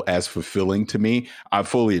doesn't feel as fulfilling to me. I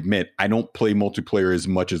fully admit I don't play multiplayer as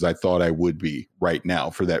much as I thought I would be right now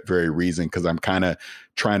for that very reason, because I'm kind of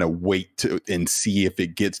trying to wait and see if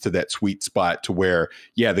it gets to that sweet spot to where,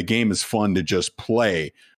 yeah, the game is fun to just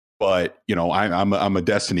play, but I'm a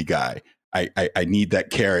Destiny guy. I need that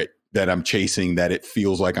carrot that I'm chasing, that it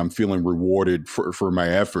feels like I'm feeling rewarded for my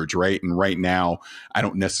efforts, right? And right now, I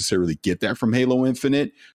don't necessarily get that from Halo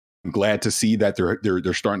Infinite. I'm glad to see that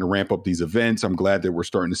they're starting to ramp up these events. I'm glad that we're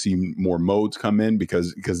starting to see more modes come in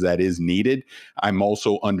because that is needed. I'm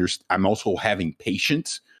also having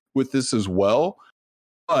patience with this as well.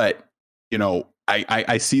 But,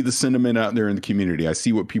 I see the sentiment out there in the community. I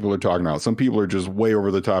see what people are talking about. Some people are just way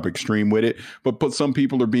over the top extreme with it, but some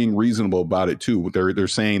people are being reasonable about it too. They're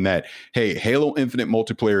saying that, hey, Halo Infinite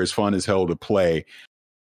multiplayer is fun as hell to play.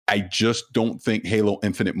 I just don't think Halo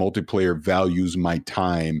Infinite multiplayer values my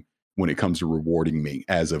time when it comes to rewarding me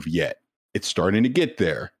as of yet. It's starting to get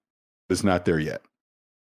there, but it's not there yet.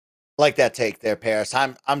 Like that take there, Paris.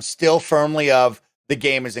 I'm still firmly of the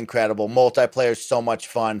game is incredible. Multiplayer is so much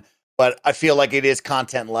fun, but I feel like it is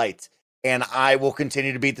content light. And I will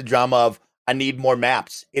continue to beat the drum of I need more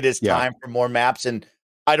maps. It is time for more maps. And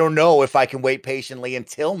I don't know if I can wait patiently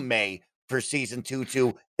until May for season 2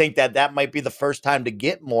 to think that might be the first time to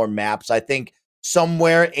get more maps. I think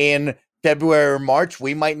somewhere in February or March,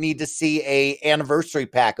 we might need to see a anniversary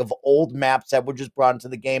pack of old maps that were just brought into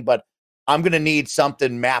the game. But I'm going to need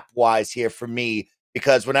something map-wise here for me,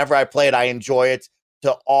 because whenever I play it, I enjoy it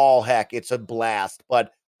to all heck. It's a blast.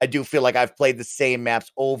 But I do feel like I've played the same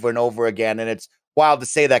maps over and over again. And it's wild to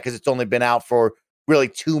say that because it's only been out for really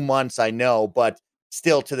 2 months, I know. But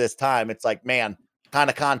still to this time, it's like, man, kind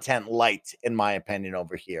of content light, in my opinion,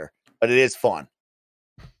 over here. But it is fun.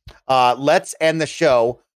 Let's end the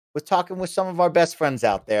show with talking with some of our best friends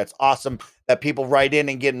out there. It's awesome that people write in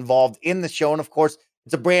and get involved in the show. And of course,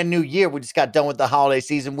 it's a brand new year. We just got done with the holiday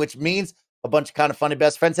season, which means a bunch of kind of funny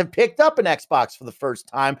best friends have picked up an Xbox for the first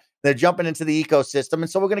time. They're jumping into the ecosystem. And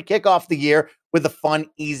so we're going to kick off the year with a fun,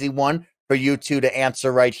 easy one for you two to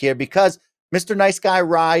answer right here, because Mr. Nice Guy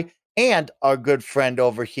Rye and our good friend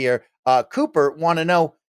over here, Cooper, want to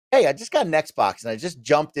know, hey, I just got an Xbox and I just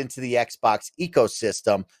jumped into the Xbox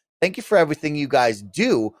ecosystem. Thank you for everything you guys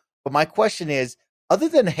do. But my question is, other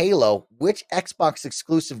than Halo, which Xbox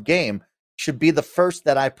exclusive game should be the first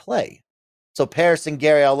that I play? So Paris and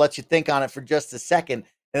Gary, I'll let you think on it for just a second,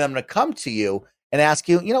 and I'm going to come to you and ask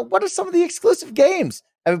you, what are some of the exclusive games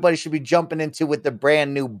everybody should be jumping into with the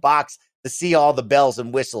brand new box to see all the bells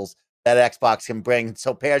and whistles that Xbox can bring?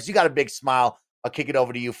 So Paris, you got a big smile. I'll kick it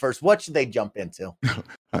over to you first. What should they jump into?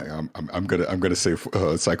 I'm gonna say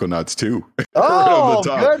Psychonauts 2. Oh,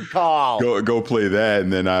 good call. Go play that,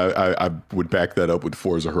 and then I would back that up with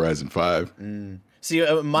Forza Horizon 5.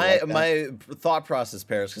 See, my thought process,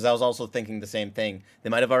 Paris, because I was also thinking the same thing. They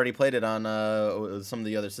might have already played it on some of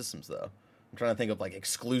the other systems, though. I'm trying to think of like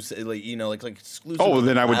exclusive, like exclusive. Oh, well,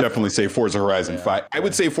 then I would definitely say Forza Horizon 5. I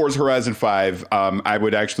would say Forza Horizon 5. I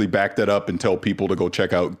would actually back that up and tell people to go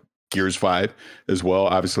check out Gears 5 as well.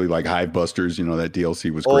 Obviously, like Hive Busters, that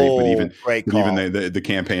DLC was great, but even the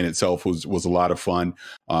campaign itself was a lot of fun.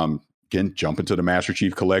 Again, jump into the Master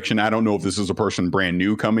Chief Collection. I don't know if this is a person brand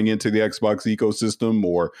new coming into the Xbox ecosystem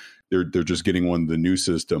or they're just getting one of the new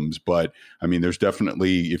systems. But I mean, there's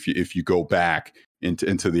definitely, if you go back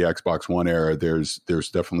into the Xbox One era, there's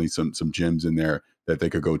definitely some gems in there that they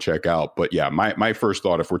could go check out. But yeah, my first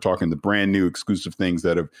thought, if we're talking the brand new exclusive things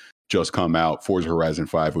that have just come out, Forza Horizon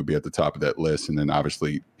 5 would be at the top of that list, and then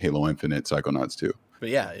obviously Halo Infinite, Psychonauts 2. But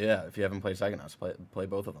yeah, if you haven't played Psychonauts, play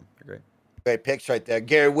both of them. They're great. Great picks right there.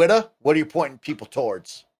 Gary Whitta, what are you pointing people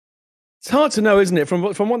towards? It's hard to know, isn't it? From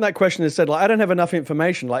what that question has said, like, I don't have enough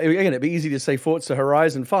information. Like, again, it'd be easy to say Forza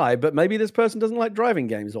Horizon 5, but maybe this person doesn't like driving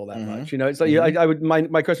games all that much. It's like I would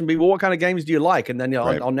my question would be, well, what kind of games do you like? And then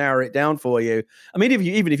I'll narrow it down for you. I mean,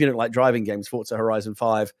 even if you don't like driving games, Forza Horizon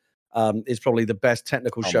 5 is probably the best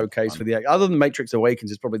technical showcase for the, other than Matrix Awakens,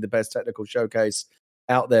 is probably the best technical showcase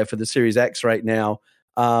out there for the Series X right now.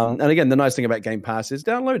 And again, the nice thing about Game Pass is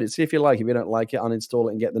download it, see if you like it. If you don't like it, uninstall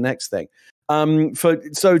it and get the next thing. If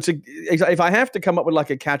I have to come up with like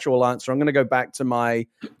a catch-all answer, I'm going to go back to my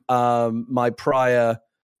prior,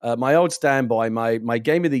 my old standby, my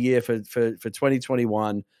game of the year for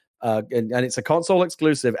 2021, and it's a console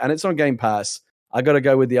exclusive and it's on Game Pass. I got to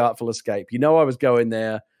go with The Artful Escape. I was going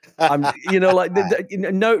there. No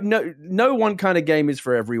one kind of game is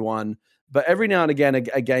for everyone. But every now and again,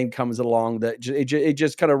 a game comes along that it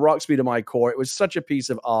just kind of rocks me to my core. It was such a piece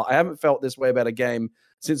of art. I haven't felt this way about a game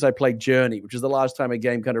since I played Journey, which is the last time a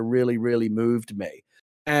game kind of really, really moved me.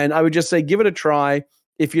 And I would just say, give it a try.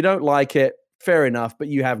 If you don't like it, fair enough, but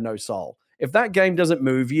you have no soul. If that game doesn't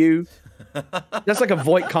move you, that's like a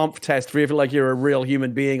Voight-Kampff test for if like you're a real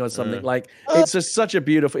human being or something. Like it's such a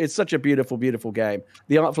beautiful, beautiful game.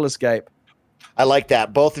 The Artful Escape. I like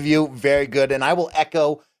that. Both of you, very good. And I will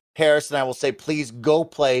echo Paris, and I will say, please go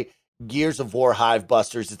play Gears of War Hive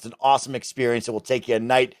Busters. It's an awesome experience. It will take you a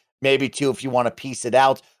night, maybe two, if you want to piece it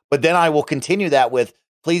out. But then I will continue that with,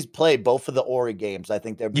 please play both of the Ori games. I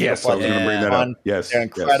think they're beautiful. Yes, I was going to bring that up. Yes, they're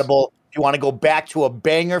incredible. If you want to go back to a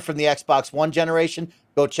banger from the Xbox One generation,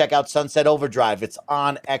 go check out Sunset Overdrive. It's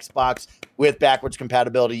on Xbox with backwards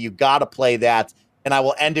compatibility. You got to play that. And I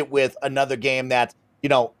will end it with another game that,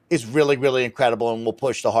 is really, really incredible and will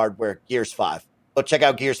push the hardware, Gears 5. Go check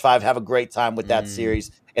out Gears 5. Have a great time with that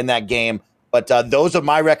series and that game. But those are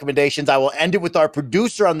my recommendations. I will end it with our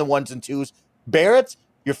producer on the ones and twos. Barrett,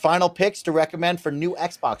 your final picks to recommend for new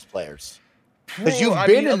Xbox players. Because you've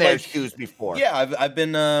been in their shoes before. Yeah, I've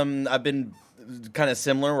been kind of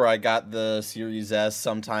similar where I got the Series S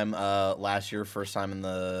sometime last year, first time in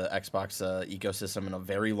the Xbox ecosystem in a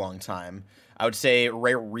very long time. I would say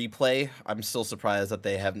Rare Replay. I'm still surprised that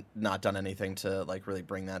they have not done anything to like really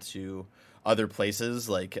bring that to other places.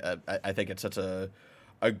 Like I think it's such a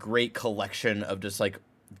great collection of just like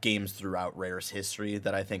games throughout Rare's history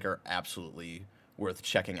that I think are absolutely worth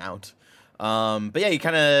checking out. But yeah, you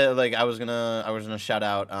kind of like I was gonna shout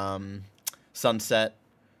out Sunset.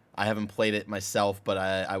 I haven't played it myself, but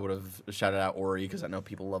I would have shouted out Ori because I know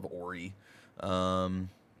people love Ori. But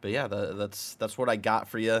yeah, that's what I got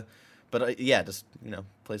for you. But yeah, just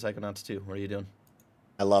play Psychonauts 2. What are you doing?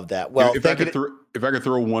 I love that. Well, if I could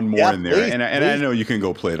throw one more in there, please, and I know you can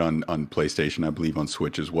go play it on PlayStation, I believe on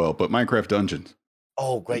Switch as well. But Minecraft Dungeons.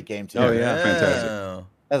 Oh, great game too. Oh yeah, fantastic.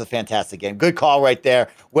 That's a fantastic game. Good call right there.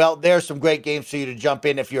 Well, there's some great games for you to jump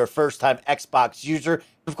in if you're a first-time Xbox user.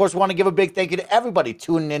 Of course, we want to give a big thank you to everybody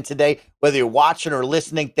tuning in today, whether you're watching or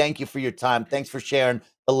listening. Thank you for your time. Thanks for sharing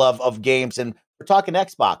the love of games and for talking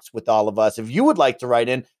Xbox with all of us. If you would like to write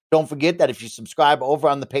in, don't forget that if you subscribe over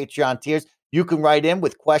on the Patreon tiers, you can write in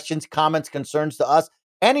with questions, comments, concerns to us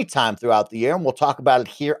anytime throughout the year, and we'll talk about it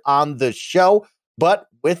here on the show. But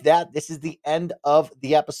with that, this is the end of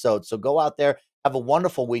the episode. So go out there, have a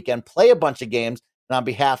wonderful weekend, play a bunch of games. And on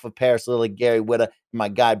behalf of Paris Lily, Gary Whitta, and my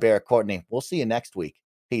guy, Barrett Courtney, we'll see you next week.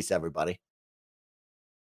 Peace, everybody.